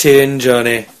 Not the tune,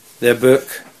 Johnny. The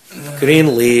book.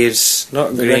 Green Leaves, not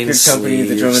The green record company, sleeves.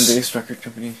 the drum and bass record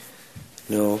company.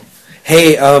 No.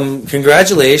 Hey,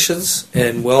 congratulations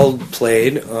and well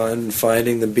played on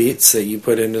finding the beats that you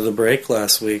put into the break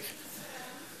last week.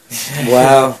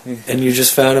 Wow. And you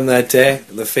just found them that day?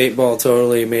 The Fate Ball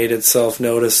totally made itself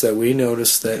notice that we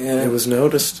noticed that it was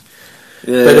noticed.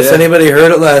 Yeah, But if anybody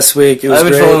heard it last week, it was I've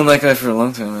been great. following that guy for a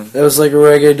long time, man. That was like a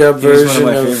reggae dub He was one version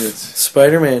of my of favorites.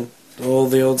 Spider-Man. The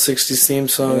old 60s theme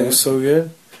song Yeah. was so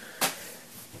good.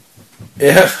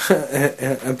 Yeah,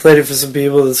 I played it for some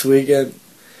people this weekend.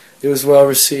 It was well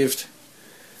received.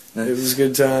 Nice. It was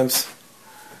good times.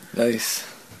 Nice.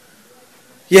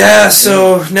 Yeah,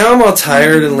 so now I'm all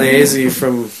tired and lazy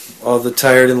from all the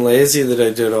tired and lazy that I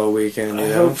did all weekend. You I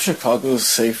know? hope Chicago's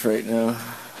safe right now.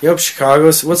 Yep,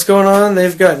 Chicago's. What's going on?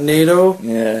 They've got NATO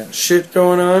Yeah. shit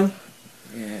going on.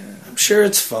 Yeah. I'm sure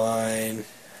it's fine.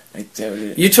 I doubt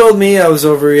it. You told me I was You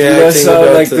overreacting guys saw,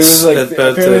 about like, there this. was, like, about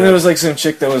apparently the- there was, like, some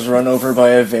chick that was run over by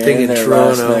a Thing van in there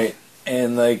last Toronto. night.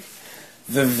 And, like,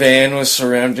 the van was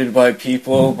surrounded by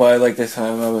people by, like, the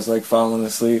time I was, like, falling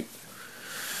asleep.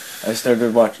 I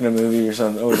started watching a movie or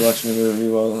something. I was watching a movie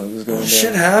while it was going down.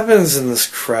 Shit happens in this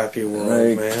crappy world,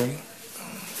 Like- man.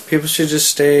 People should just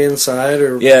stay inside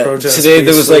or Yeah, protest today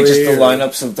there was, like, just the peacefully or-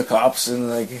 lineups of the cops and,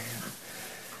 like,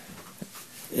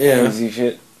 Yeah. crazy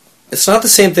shit. It's not the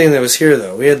same thing that was here,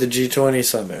 though. We had the G20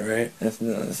 summit, right? That's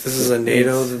This is a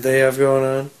NATO that they have going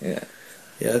on? Yeah.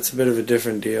 Yeah, it's a bit of a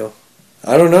different deal.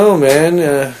 I don't know, man.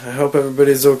 I hope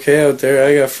everybody's okay out there.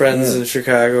 I got friends in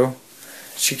Chicago.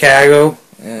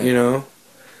 Yeah. You know.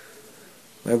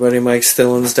 My buddy Mike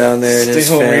Stillin's down there and Stay his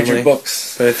home, family. read your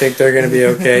books. But I think they're going to be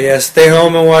okay. Yeah, stay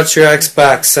home and watch your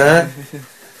Xbox, huh?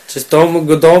 Just don't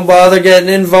bother getting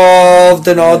involved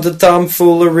in all the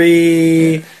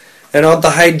tomfoolery and all the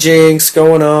hijinks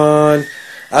going on.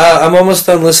 I'm almost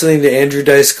done listening to Andrew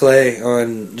Dice Clay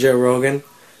on Joe Rogan.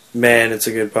 Man, it's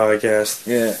a good podcast.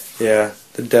 Yeah. Yeah,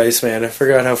 the Dice man. I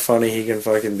forgot how funny he can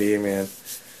fucking be, man.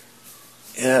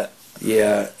 Yeah.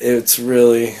 Yeah, it's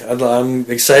really. I'm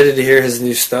excited to hear his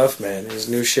new stuff, man. His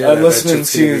new shit. I'm I bet listening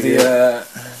it's gonna to be good. the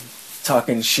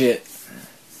Talking Shit.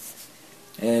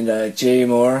 And Jay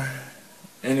Moore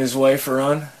and his wife are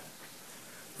on.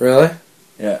 Really?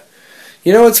 Yeah.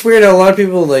 You know, it's weird how a lot of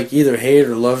people like either hate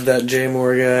or love that Jay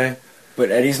Moore guy. But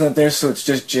Eddie's not there, so it's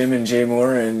just Jim and Jay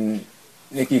Moore and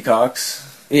Nikki Cox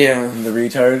Yeah. and the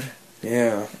retard.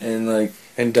 Yeah. And, like,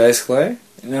 And Dice Clay?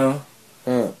 no,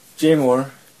 Oh, Jay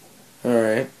Moore.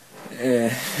 alright.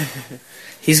 Eh.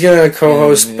 He's gonna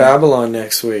co-host Yeah. Babylon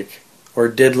next week. Or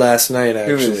did last night,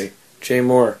 Who is? actually. Jay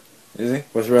Moore Is he?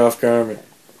 with Ralph Garman.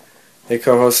 They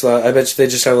co-host that. I bet you they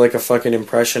just have like a fucking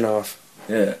impression off.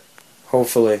 Yeah.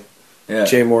 Hopefully. Yeah.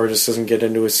 Jay Moore just doesn't get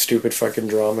into his stupid fucking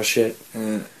drama shit.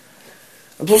 Yeah.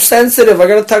 I'm so sensitive. I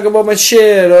gotta talk about my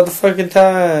shit all the fucking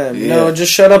time. Yeah. No,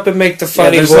 just shut up and make the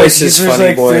funny there's voices, there's funny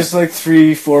like, boy. There's like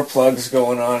 3-4 plugs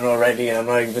going on already, and I'm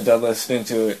not even done listening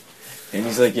to it. And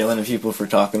he's like yelling at people for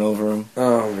talking over him.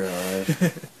 Oh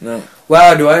god. No.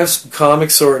 Wow, do I have some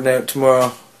comics sorting out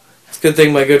tomorrow? It's a good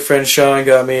thing my good friend Sean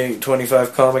got me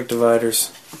 25 comic dividers.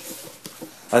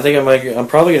 I think I'm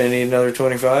probably gonna need another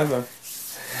 25. Though.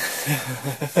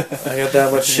 I got that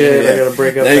much shit. I gotta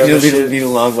break up Now that you're much gonna shit. need a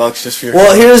long box just for your.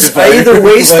 Well, here's I divider. either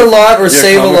waste a lot or Your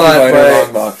save a comic lot. divider long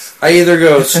By, box. I either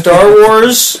go Star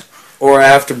Wars or I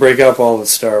have to break up all the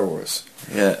Star Wars.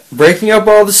 Yeah. Breaking up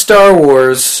all the Star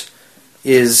Wars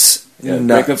is Yeah.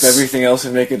 nuts. Break up everything else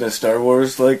and make it a Star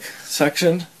Wars like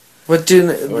section. What do?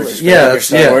 Or just Yeah, break up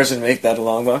Star yeah. Wars and make that a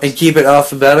long box. And keep it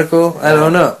alphabetical. I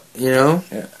don't know. You know.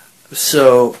 Yeah.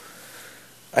 So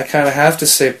I kind of have to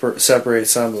separate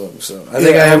some of them. So I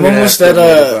think Yeah, I am I'm gonna almost have to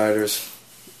at, have dividers.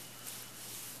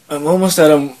 I'm almost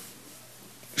at a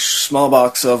small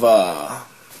box of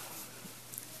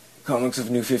comics of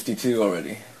New 52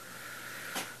 already.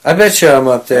 I bet you I'm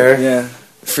up there. Yeah.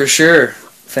 For sure.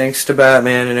 Thanks to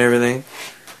Batman and everything.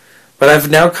 But I've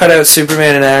now cut out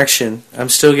Superman in action. I'm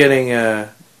still getting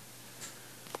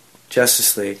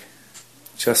Justice League.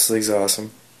 Justice League's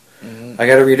awesome. Mm-hmm. I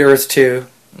gotta read Earth 2.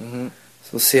 Mm-hmm. So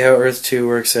we'll see how Earth 2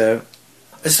 works out.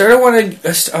 I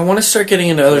want to start getting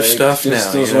into other stuff just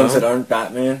now. those you know? ones that aren't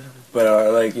Batman, but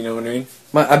are like, you know what I mean?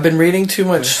 I've been reading too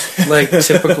much like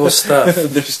typical stuff.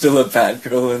 There's still a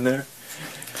Batgirl in there.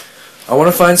 I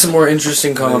want to find some more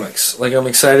interesting comics. Like I'm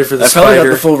excited for the I probably got Spider.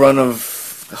 the full run of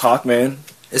Hawkman,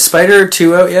 Is Spider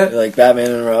 2 out yet? like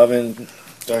Batman and Robin,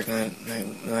 Dark Knight.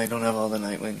 I don't have all the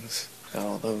Nightwings. Got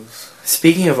all those.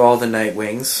 Speaking of all the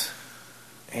Nightwings,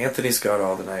 Anthony's got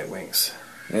all the Nightwings.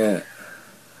 Yeah.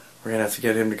 We're gonna have to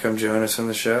get him to come join us on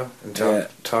the show and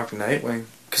talk Nightwing.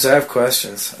 Because I have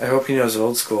questions. I hope he knows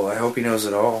old school. I hope he knows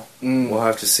it all. We'll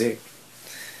have to see.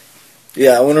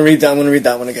 Yeah, I want to read that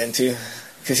one again too,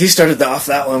 because he started off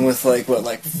that one with like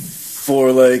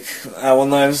 4 owl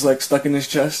knives stuck in his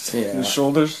chest, and his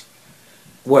shoulders.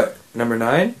 What, number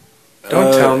 9?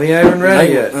 Don't tell me, I haven't read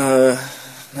it yet.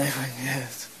 Nightwing,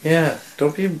 yes. Yeah,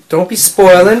 don't be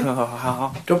spoiling.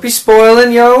 Don't be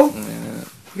spoiling, yo. Yeah.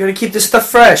 You gotta keep this stuff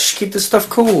fresh. Keep this stuff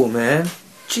cool, man.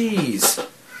 Jeez.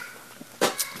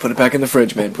 Put it back in the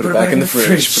fridge, man. Put it back in the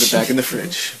fridge. Put it back in the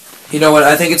fridge. You know what?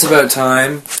 I think it's about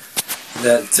time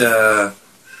that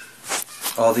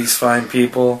all these fine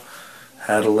people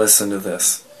had to listen to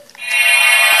this.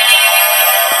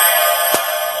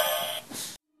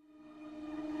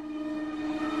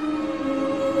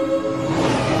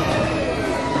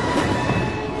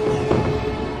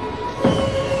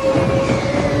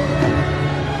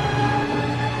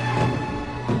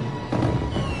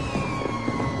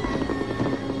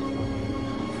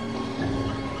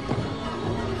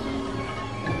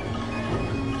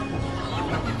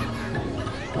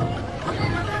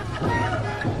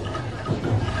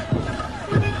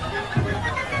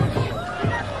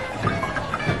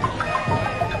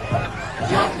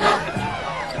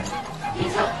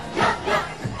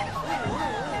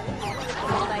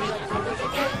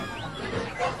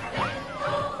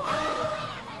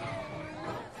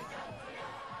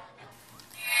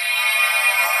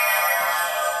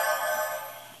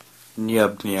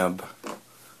 Nyub nyub.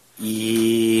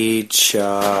 Eechawawa.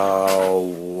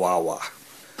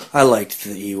 I liked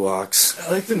the Ewoks.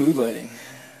 I like the mood lighting.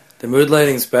 The mood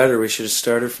lighting's better. We should have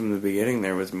started from the beginning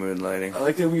there with mood lighting. I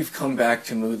like that we've come back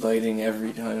to mood lighting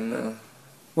every time now.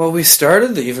 Well, we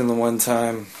started even the one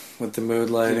time with the mood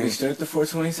Did lighting. we start the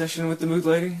 420 session with the mood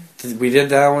lighting? We did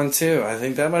that one too. I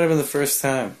think that might have been the first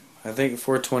time. I think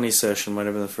 420 session might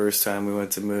have been the first time we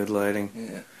went to mood lighting.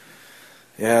 Yeah.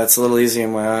 Yeah, it's a little easy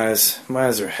in my eyes. My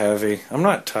eyes are heavy. I'm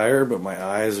not tired, but my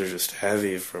eyes are just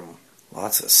heavy from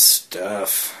lots of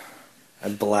stuff. I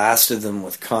blasted them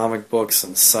with comic books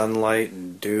and sunlight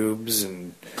and dubs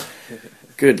and...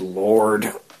 Good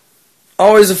lord.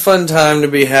 Always a fun time to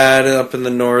be had up in the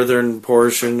northern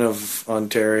portion of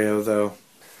Ontario, though.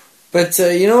 But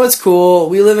you know what's cool?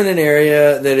 We live in an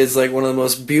area that is like one of the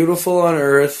most beautiful on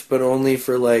earth, but only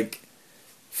for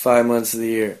 5 months of the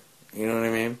year. You know what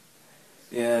I mean?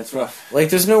 Yeah, it's rough.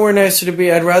 There's nowhere nicer to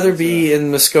be. I'd rather be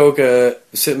in Muskoka,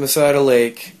 sitting beside a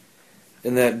lake,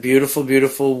 in that beautiful,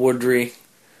 beautiful woodry,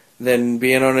 than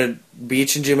being on a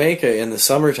beach in Jamaica in the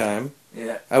summertime.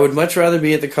 Yeah. I would much rather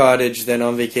be at the cottage than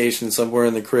on vacation somewhere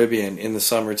in the Caribbean in the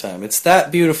summertime. It's that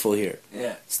beautiful here.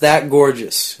 Yeah. It's that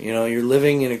gorgeous. You know, you're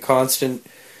living in a constant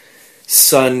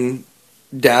sun-dabbled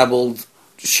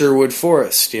Sherwood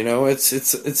forest, you know?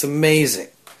 It's amazing.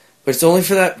 But it's only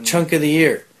for that chunk of the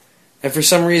year. And for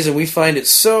some reason, we find it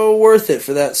so worth it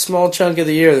for that small chunk of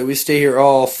the year that we stay here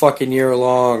all fucking year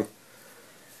long.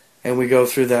 And we go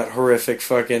through that horrific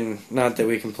fucking... Not that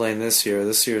we complain this year.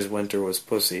 This year's winter was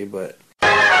pussy, but...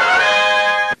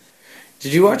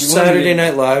 Did you watch Saturday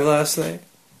Night Live last night?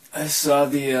 I saw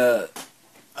the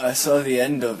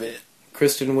end of it.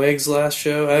 Kristen Wiig's last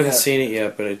show? I haven't seen it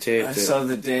yet, but I taped I it. saw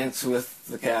the dance with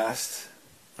the cast.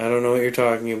 I don't know what you're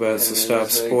talking about, so stop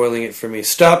spoiling it for me.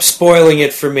 Stop spoiling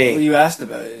it for me! Well, you asked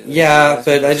about it. Yeah,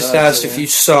 but I just asked if you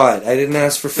saw it. I didn't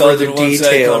ask for further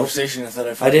detail.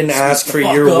 I didn't ask for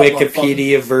your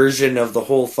Wikipedia version of the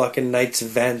whole fucking night's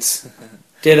events.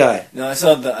 Did I? No, I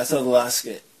saw the last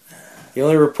skit. The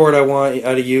only report I want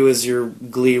out of you is your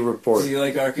Glee report. Do you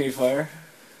like Arcade Fire?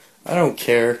 I don't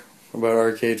care about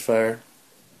Arcade Fire.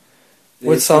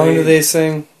 What song do they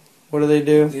sing? What do they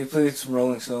do? They played some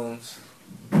Rolling Stones.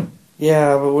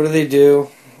 Yeah, but what do they do?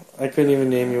 I couldn't even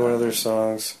name you one of their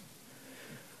songs.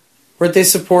 Weren't they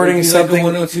supporting something?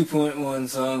 Like a 102.1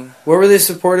 song. What were they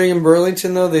supporting in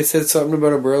Burlington, though? They said something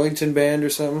about a Burlington band or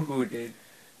something? Who did?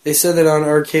 They said that on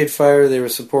Arcade Fire they were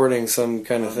supporting some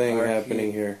kind of thing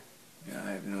happening here. Yeah,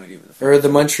 I have no idea what the fuck. Or the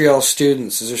Montreal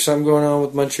students. Is there something going on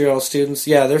with Montreal students?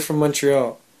 Yeah, they're from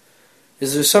Montreal.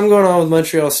 Is there something going on with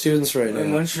Montreal students right now?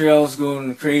 Montreal's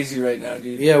going crazy right now,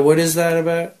 dude. Yeah, what is that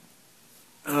about?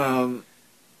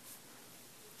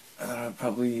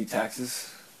 Probably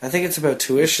taxes. I think it's about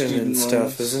tuition Student and stuff,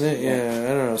 loans. isn't it? Yeah,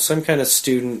 I don't know. Some kind of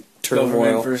student turmoil.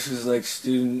 Government versus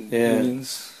student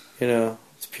unions. You know,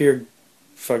 it's pure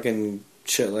fucking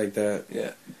shit like that.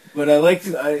 Yeah. But I like...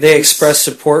 They express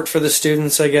support for the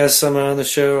students, I guess, somehow on the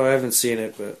show. I haven't seen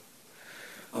it, but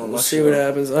we'll see what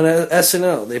happens. On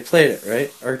SNL, they played it,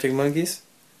 right? Arctic Monkeys?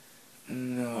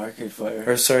 No, Arcade Fire.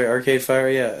 Or, sorry, Arcade Fire,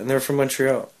 yeah. And they're from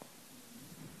Montreal.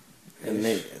 And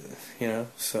they,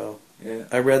 so... Yeah.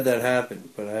 I read that happen,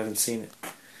 but I haven't seen it.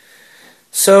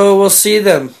 So we'll see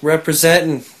them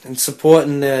representing and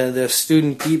supporting the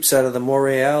student peeps out of the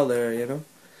Montreal there, you know.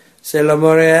 C'est la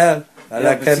Montréal, à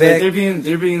la but see, Quebec.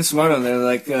 they're being smart on there.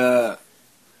 Like they're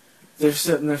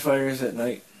setting their fires at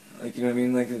night. Like, you know what I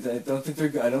mean? Like, I don't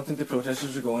think the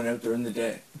protesters are going out during the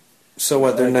day. So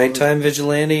what? They're Like, nighttime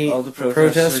vigilante All the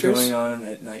protesters? are going on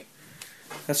at night.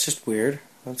 That's just weird.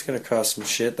 That's gonna cause some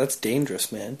shit. That's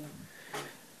dangerous, man.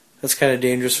 That's kind of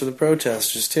dangerous for the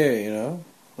protesters too, you know.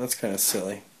 That's kind of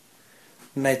silly.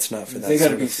 Night's not for that They gotta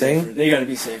sort be of thing. safer. They gotta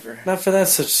be safer. Not for that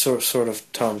such sort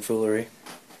of tomfoolery.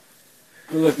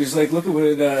 But look, there's like, look at what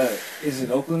is it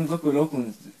Oakland? Look what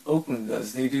Oakland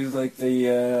does. They do like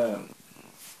the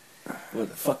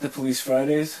fuck the police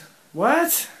Fridays,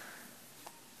 What?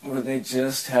 where they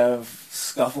just have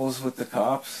scuffles with the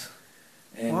cops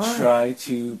and Why? try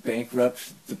to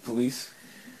bankrupt the police.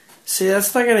 See,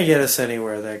 that's not gonna get us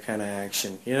anywhere. That kind of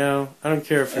action, you know. I don't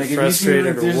care if you're Like, if you see, like,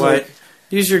 frustrated or there's, what. like-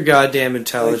 Use your goddamn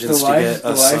intelligence to get the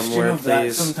us live stream somewhere, of that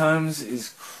please. sometimes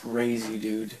is crazy,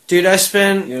 dude. Dude, I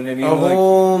spent You know what I mean? a Like-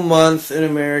 whole month in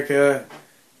America,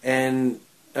 and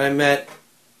I met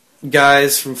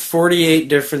guys from 48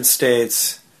 different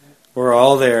states. We're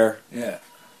all there, Yeah,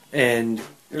 and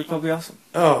they're probably awesome.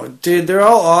 oh, dude, they're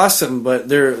all awesome, but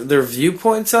their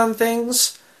viewpoints on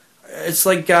things, it's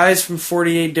like guys from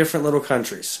 48 different little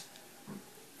countries.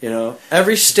 You know,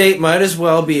 every state might as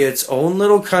well be its own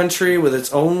little country with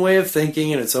its own way of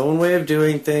thinking and its own way of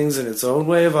doing things and its own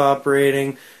way of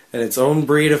operating and its own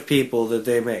breed of people that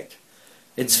they make.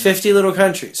 It's 50 little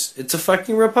countries. It's a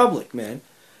fucking republic, man.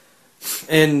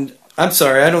 And I'm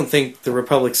sorry, I don't think the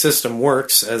republic system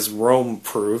works, as Rome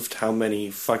proved how many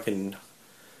fucking,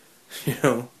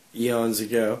 eons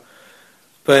ago.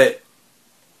 But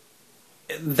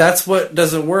that's what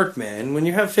doesn't work, man. When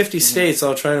you have 50 states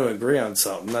all trying to agree on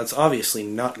something, that's obviously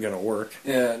not going to work.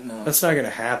 Yeah, no. That's not going to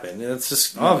happen. It's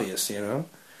just obvious, you know?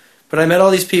 But I met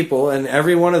all these people, and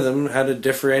every one of them had a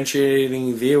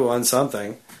differentiating view on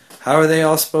something. How are they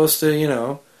all supposed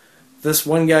to, this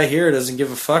one guy here doesn't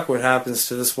give a fuck what happens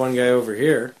to this one guy over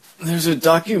here. There's a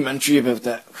documentary about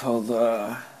that called,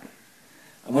 I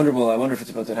wonder if it's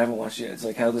about that. I haven't watched it yet. It's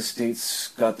like how the states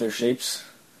got their shapes.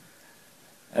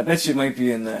 I bet you it might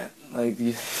be in that. Like,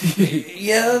 Yeah,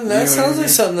 that know what sounds I mean? like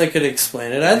something that could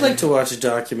explain it. I'd like to watch a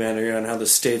documentary on how the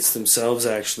states themselves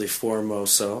actually form more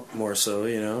so,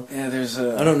 yeah, there's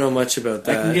a... I don't know much about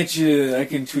that. I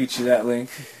can tweet you that link.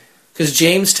 Because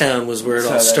Jamestown was where it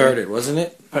all started, wasn't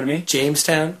it? Pardon me?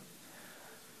 Jamestown,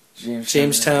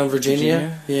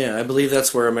 Virginia? Yeah, I believe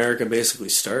that's where America basically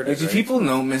started. Like, do right? people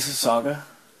know Mississauga?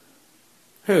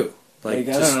 Who? Like,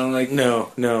 I don't know, like...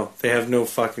 No, they have no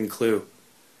fucking clue.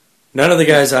 None of the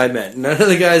guys I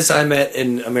met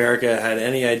in America had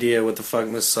any idea what the fuck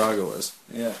Mississauga was.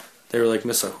 Yeah. They were like,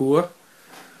 Mississauga?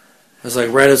 It was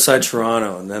like right outside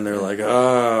Toronto, and then they're like,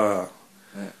 oh.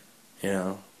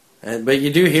 Yeah. But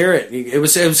you do hear it. It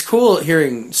was cool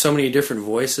hearing so many different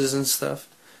voices and stuff,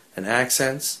 and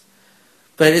accents.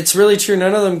 But it's really true,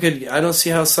 none of them could, I don't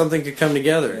see how something could come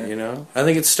together, I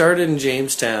think it started in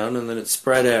Jamestown, and then it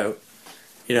spread out.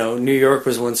 New York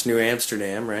was once New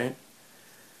Amsterdam, right?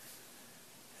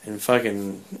 And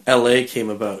fucking L.A. came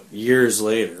about years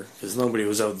later, because nobody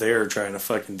was out there trying to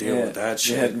fucking deal with that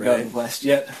shit, They hadn't right? gotten blessed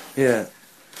yet. Yeah.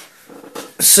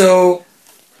 So,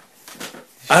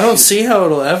 I don't see how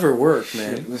it'll ever work,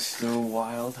 man. It was so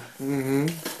wild. Mm-hmm.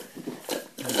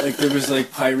 Like, there was,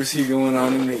 like, piracy going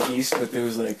on in the East, but there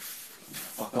was, like,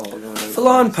 fuck all going on.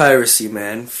 Full-on piracy,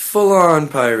 man. Full-on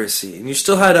piracy. And you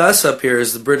still had us up here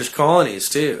as the British colonies,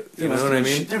 too. You know what I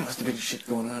mean? There must have been shit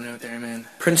going on out there, man.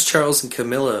 Prince Charles and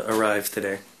Camilla arrived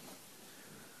today.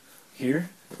 Here?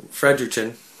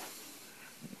 Fredericton.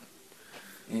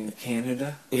 In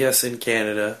Canada? Yes, in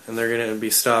Canada. And they're going to be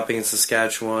stopping in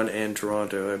Saskatchewan and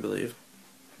Toronto, I believe.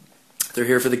 They're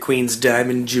here for the Queen's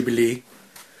Diamond Jubilee.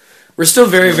 We're still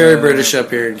very, very British up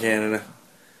here in Canada.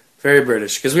 Very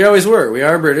British. Because we always were. We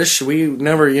are British. We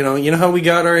never, you know how we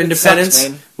got our independence? Sucks,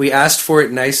 man. We asked for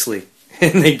it nicely.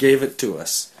 And they gave it to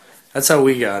us. That's how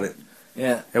we got it.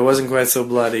 Yeah. It wasn't quite so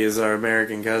bloody as our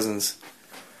American cousins.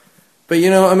 But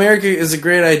America is a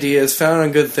great idea. It's founded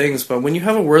on good things. But when you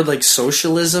have a word like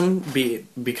socialism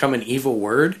become an evil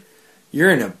word, you're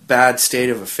in a bad state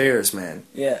of affairs, man.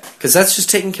 Yeah. Because that's just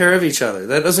taking care of each other.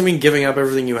 That doesn't mean giving up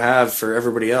everything you have for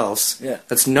everybody else. Yeah.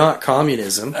 That's not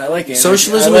communism. I like anarchy.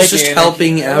 Socialism is just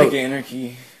helping out. I like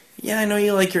anarchy. Yeah, I know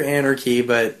you like your anarchy,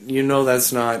 but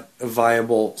that's not a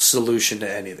viable solution to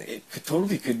anything. It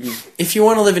totally could be. If you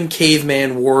want to live in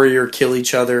caveman, warrior, kill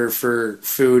each other for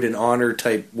food and honor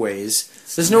type ways,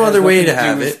 there's no other way to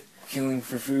have it. killing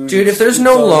for food. Dude, if there's It's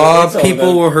no all- law, it's all people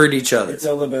about- will hurt each other. It's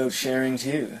all about sharing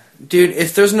too. Dude,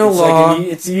 if there's no It's law, like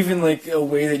it's even like a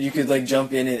way that you could like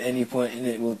jump in at any point and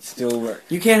it will still work.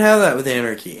 you can't have that with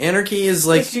anarchy. Anarchy is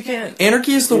like Yes, you can.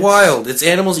 anarchy is the It's- wild. It's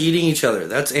animals eating each other.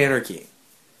 That's anarchy.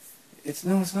 It's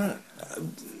not.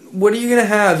 What are you gonna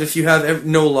have if you have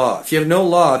no law? If you have no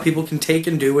law, people can take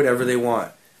and do whatever they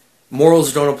want.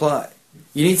 Morals don't apply.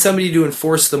 You need somebody to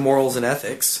enforce the morals and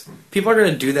ethics. People are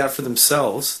gonna do that for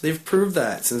themselves. They've proved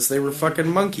that since they were fucking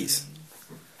monkeys.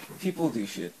 People do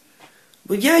shit.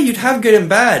 Well, yeah, you'd have good and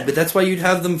bad, but that's why you'd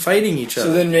have them fighting each other.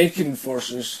 So then make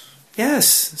enforcers.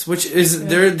 Yes, which is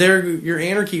your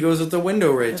anarchy goes out the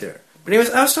window right there. But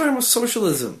anyways, I was talking about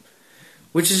socialism,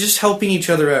 which is just helping each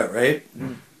other out, right?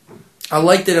 I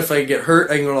like that if I get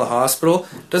hurt, I can go to the hospital.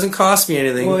 It doesn't cost me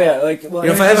anything. Well, yeah, like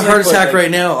If I have a heart attack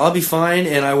right now, I'll be fine,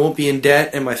 and I won't be in debt,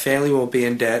 and my family won't be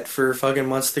in debt for fucking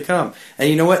months to come. And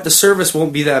you know what? The service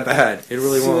won't be that bad. It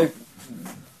really won't. Like,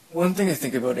 one thing I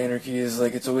think about anarchy is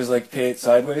like it's always like pay it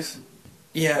sideways.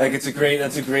 Yeah, Like that's a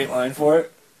great line for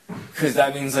it, because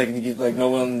that means like no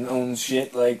one owns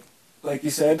shit like you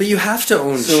said. but you have to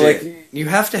own So, shit. like, You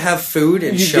have to have food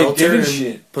and you get shelter given and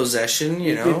shit. possession.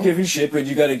 You get know. given shit, but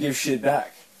you got to give shit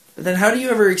back. But then, how do you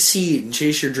ever exceed and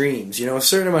chase your dreams? You know, a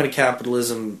certain amount of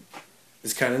capitalism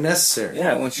is kind of necessary.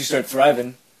 Yeah, once you start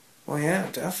thriving. Well, yeah,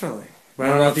 definitely. But I We're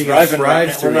don't know not if you can thriving thrive right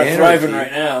now. through We're not anarchy. thriving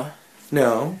right now.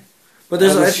 No, but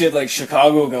There's there's shit like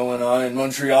Chicago going on and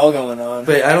Montreal going on.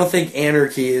 But I don't think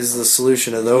anarchy is the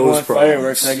solution to you those want problems.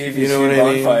 fireworks? I gave you, know three what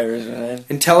I mean? bonfires, man.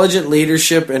 Intelligent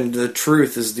leadership and the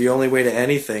truth is the only way to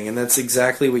anything, and that's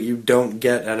exactly what you don't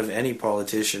get out of any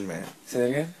politician, man. Say that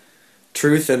again.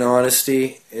 Truth and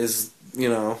honesty is,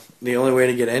 the only way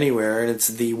to get anywhere, and it's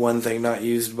the one thing not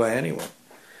used by anyone.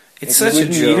 It's Like, such you a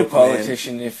wouldn't joke, need a man.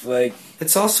 politician if like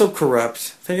It's also corrupt.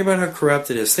 Think about how corrupt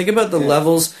it is. Think about the Yeah.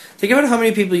 levels. Think about how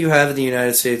many people you have in the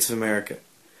United States of America.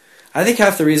 I think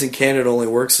half the reason Canada only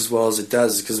works as well as it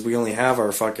does is because we only have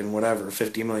our fucking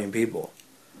 50 million people.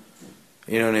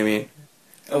 You know what I mean?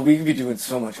 we could be doing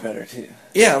so much better too.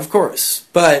 Yeah, of course.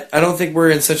 But I don't think we're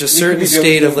in such a certain be doing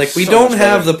state of, like, we so don't much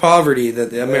have better. the poverty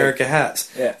that America has.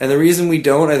 Yeah. And the reason we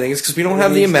don't, I think, is because we don't There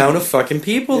have the needs to amount be- of fucking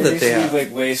people that they There have. needs to be,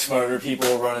 like way smarter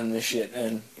people running this shit,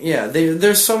 and Yeah,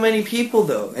 there's so many people,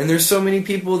 though. And there's so many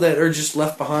people that are just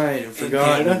left behind and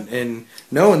forgotten. Canada? And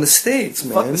no, in the States,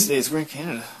 man. fuck the States. We're in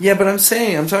Canada. Yeah, but I'm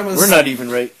talking about We're not even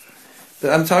right.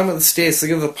 I'm talking about the States.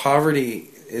 Look at the poverty.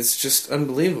 It's just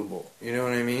unbelievable. You know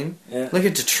what I mean? Yeah. Look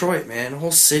at Detroit, man. The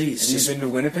whole city's Have you just been to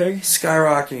Winnipeg?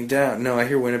 skyrocketing down. No, I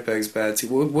hear Winnipeg's bad too.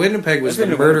 Winnipeg was I've the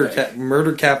been to murder Winnipeg.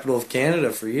 murder capital of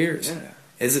Canada for years. Yeah.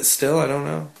 Is it still? I don't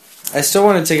know. I still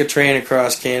want to take a train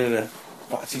across Canada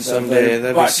someday.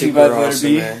 That'd be super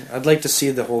awesome, man. I'd like to see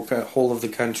the whole of the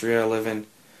country I live in,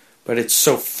 but it's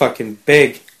so fucking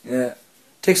big. Yeah.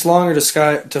 Takes longer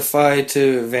to fly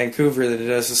to Vancouver than it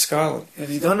does to Scotland.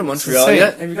 Have you gone to Montreal insane.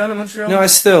 yet? Have you gone to Montreal? No,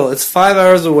 it's 5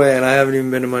 hours away, and I haven't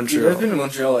even been to Dude, Montreal. I've been to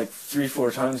Montreal like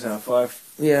 3-4 times now.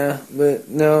 5, Yeah, but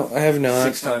no, I have not.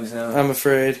 6 times now. I'm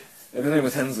afraid. I've been there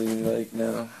with Hensley, like,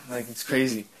 no. Like, it's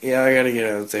crazy. Yeah, I gotta get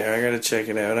out there. I gotta check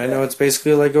it out. I know it's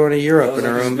basically like going to Europe in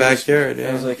our own backyard.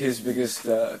 That was Yeah. like his biggest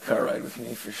car ride with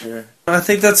me, for sure. I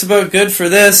think that's about good for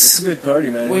It's this. a good party,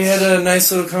 man. We had a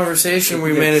nice little conversation.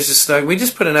 We Yeah. managed to stuck. We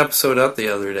just put an episode up the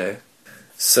other day,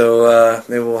 so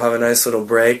maybe we'll have a nice little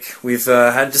break. We've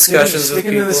had discussions with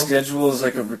Sticking to the people. schedule is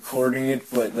like a recording it,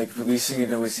 but like releasing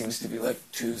it always seems to be like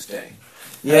Tuesday.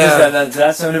 Yeah, Does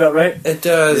that sound about right? it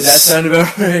does. Does that sound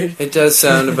about right? It does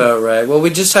sound about right. Well, we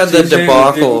just had the Tuesday,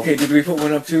 debacle. Did we put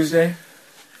one up Tuesday?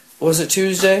 Was it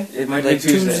Tuesday? It might Like be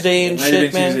Tuesday. Tuesday and It might have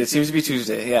shit, been man? Tuesday. It seems to be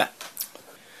Tuesday, yeah.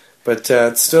 But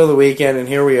it's still the weekend, and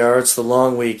here we are. It's the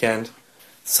long weekend,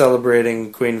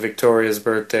 celebrating Queen Victoria's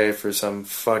birthday for some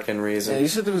fucking Yeah, reason. you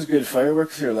said there was good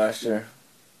fireworks here last year.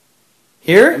 I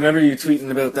Here? remember you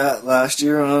tweeting about that last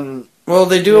year on... Well,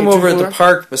 they do them over at the 24?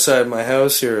 park beside my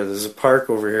house here. There's a park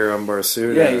over here on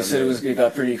Barsuda. Yeah, you said it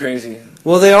got pretty crazy.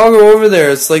 Well, they all go over there.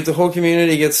 It's like the whole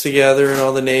community gets together and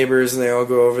all the neighbors, and they all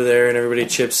go over there, and everybody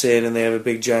chips in, and they have a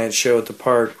big giant show at the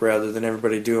park rather than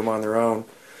everybody do them on their own.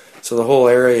 So the whole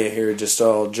area here just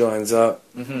all joins up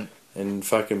Mm-hmm. and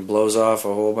fucking blows off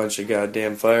a whole bunch of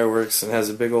goddamn fireworks and has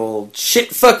a big old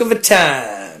shit fuck of a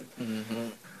time.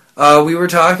 Mm-hmm. We were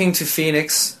talking to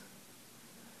Phoenix,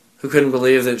 who couldn't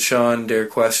believe that Sean dare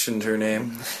questioned her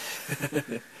name.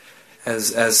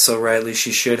 As so rightly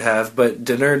she should have, but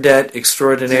Denerdette Did I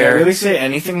extraordinaire. really say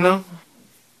anything, though?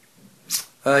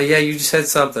 Yeah, you just said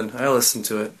something. I listened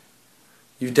to it.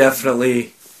 You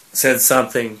definitely said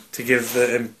something to give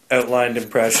the outlined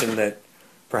impression that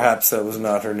perhaps that was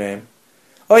not her name.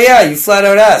 Oh yeah, you flat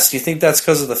out asked. Do you think that's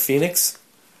because of the Phoenix?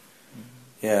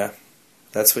 Yeah,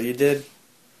 that's what you did.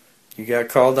 You got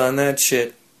called on that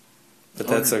shit. But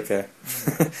that's okay.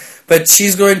 But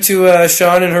she's going to,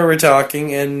 Sean and her were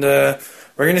talking, and we're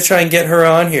going to try and get her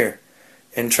on here.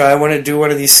 And do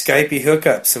one of these Skypey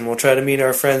hookups, and we'll try to meet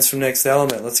our friends from Next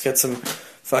Element. Let's get some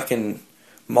fucking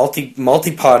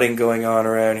multi-potting going on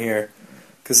around here.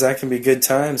 Because that can be good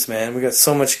times, man. We got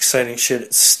so much exciting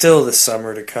shit still this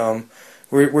summer to come.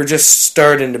 We're just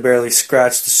starting to barely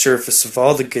scratch the surface of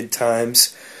all the good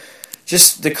times.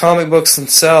 Just the comic books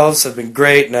themselves have been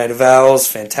great. Night of Owls,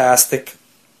 fantastic.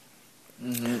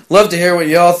 Mm-hmm. Love to hear what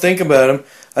y'all think about them.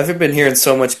 I've been hearing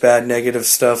so much bad negative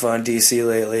stuff on DC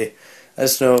lately. I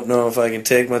just don't know if I can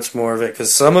take much more of it,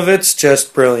 because some of it's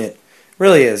just brilliant.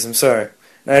 Really is, I'm sorry.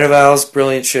 Night of Owls,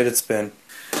 brilliant shit it's been.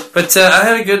 But I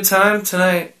had a good time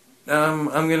tonight. I'm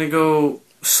going to go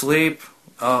sleep.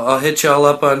 I'll hit y'all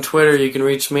up on Twitter. You can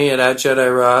reach me at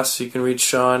Jedi Ross. You can reach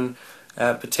Sean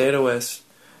at Potato West.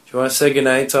 Do you want to say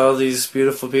goodnight to all these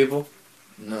beautiful people?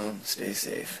 No, stay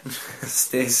safe.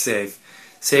 Stay safe.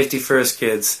 Safety first,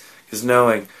 kids, because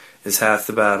knowing is half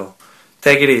the battle.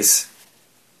 Take it easy.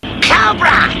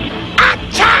 Cobra!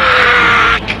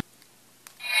 Attack!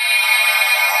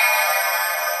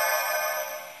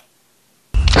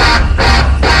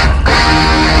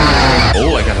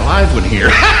 Oh, I got a live one here.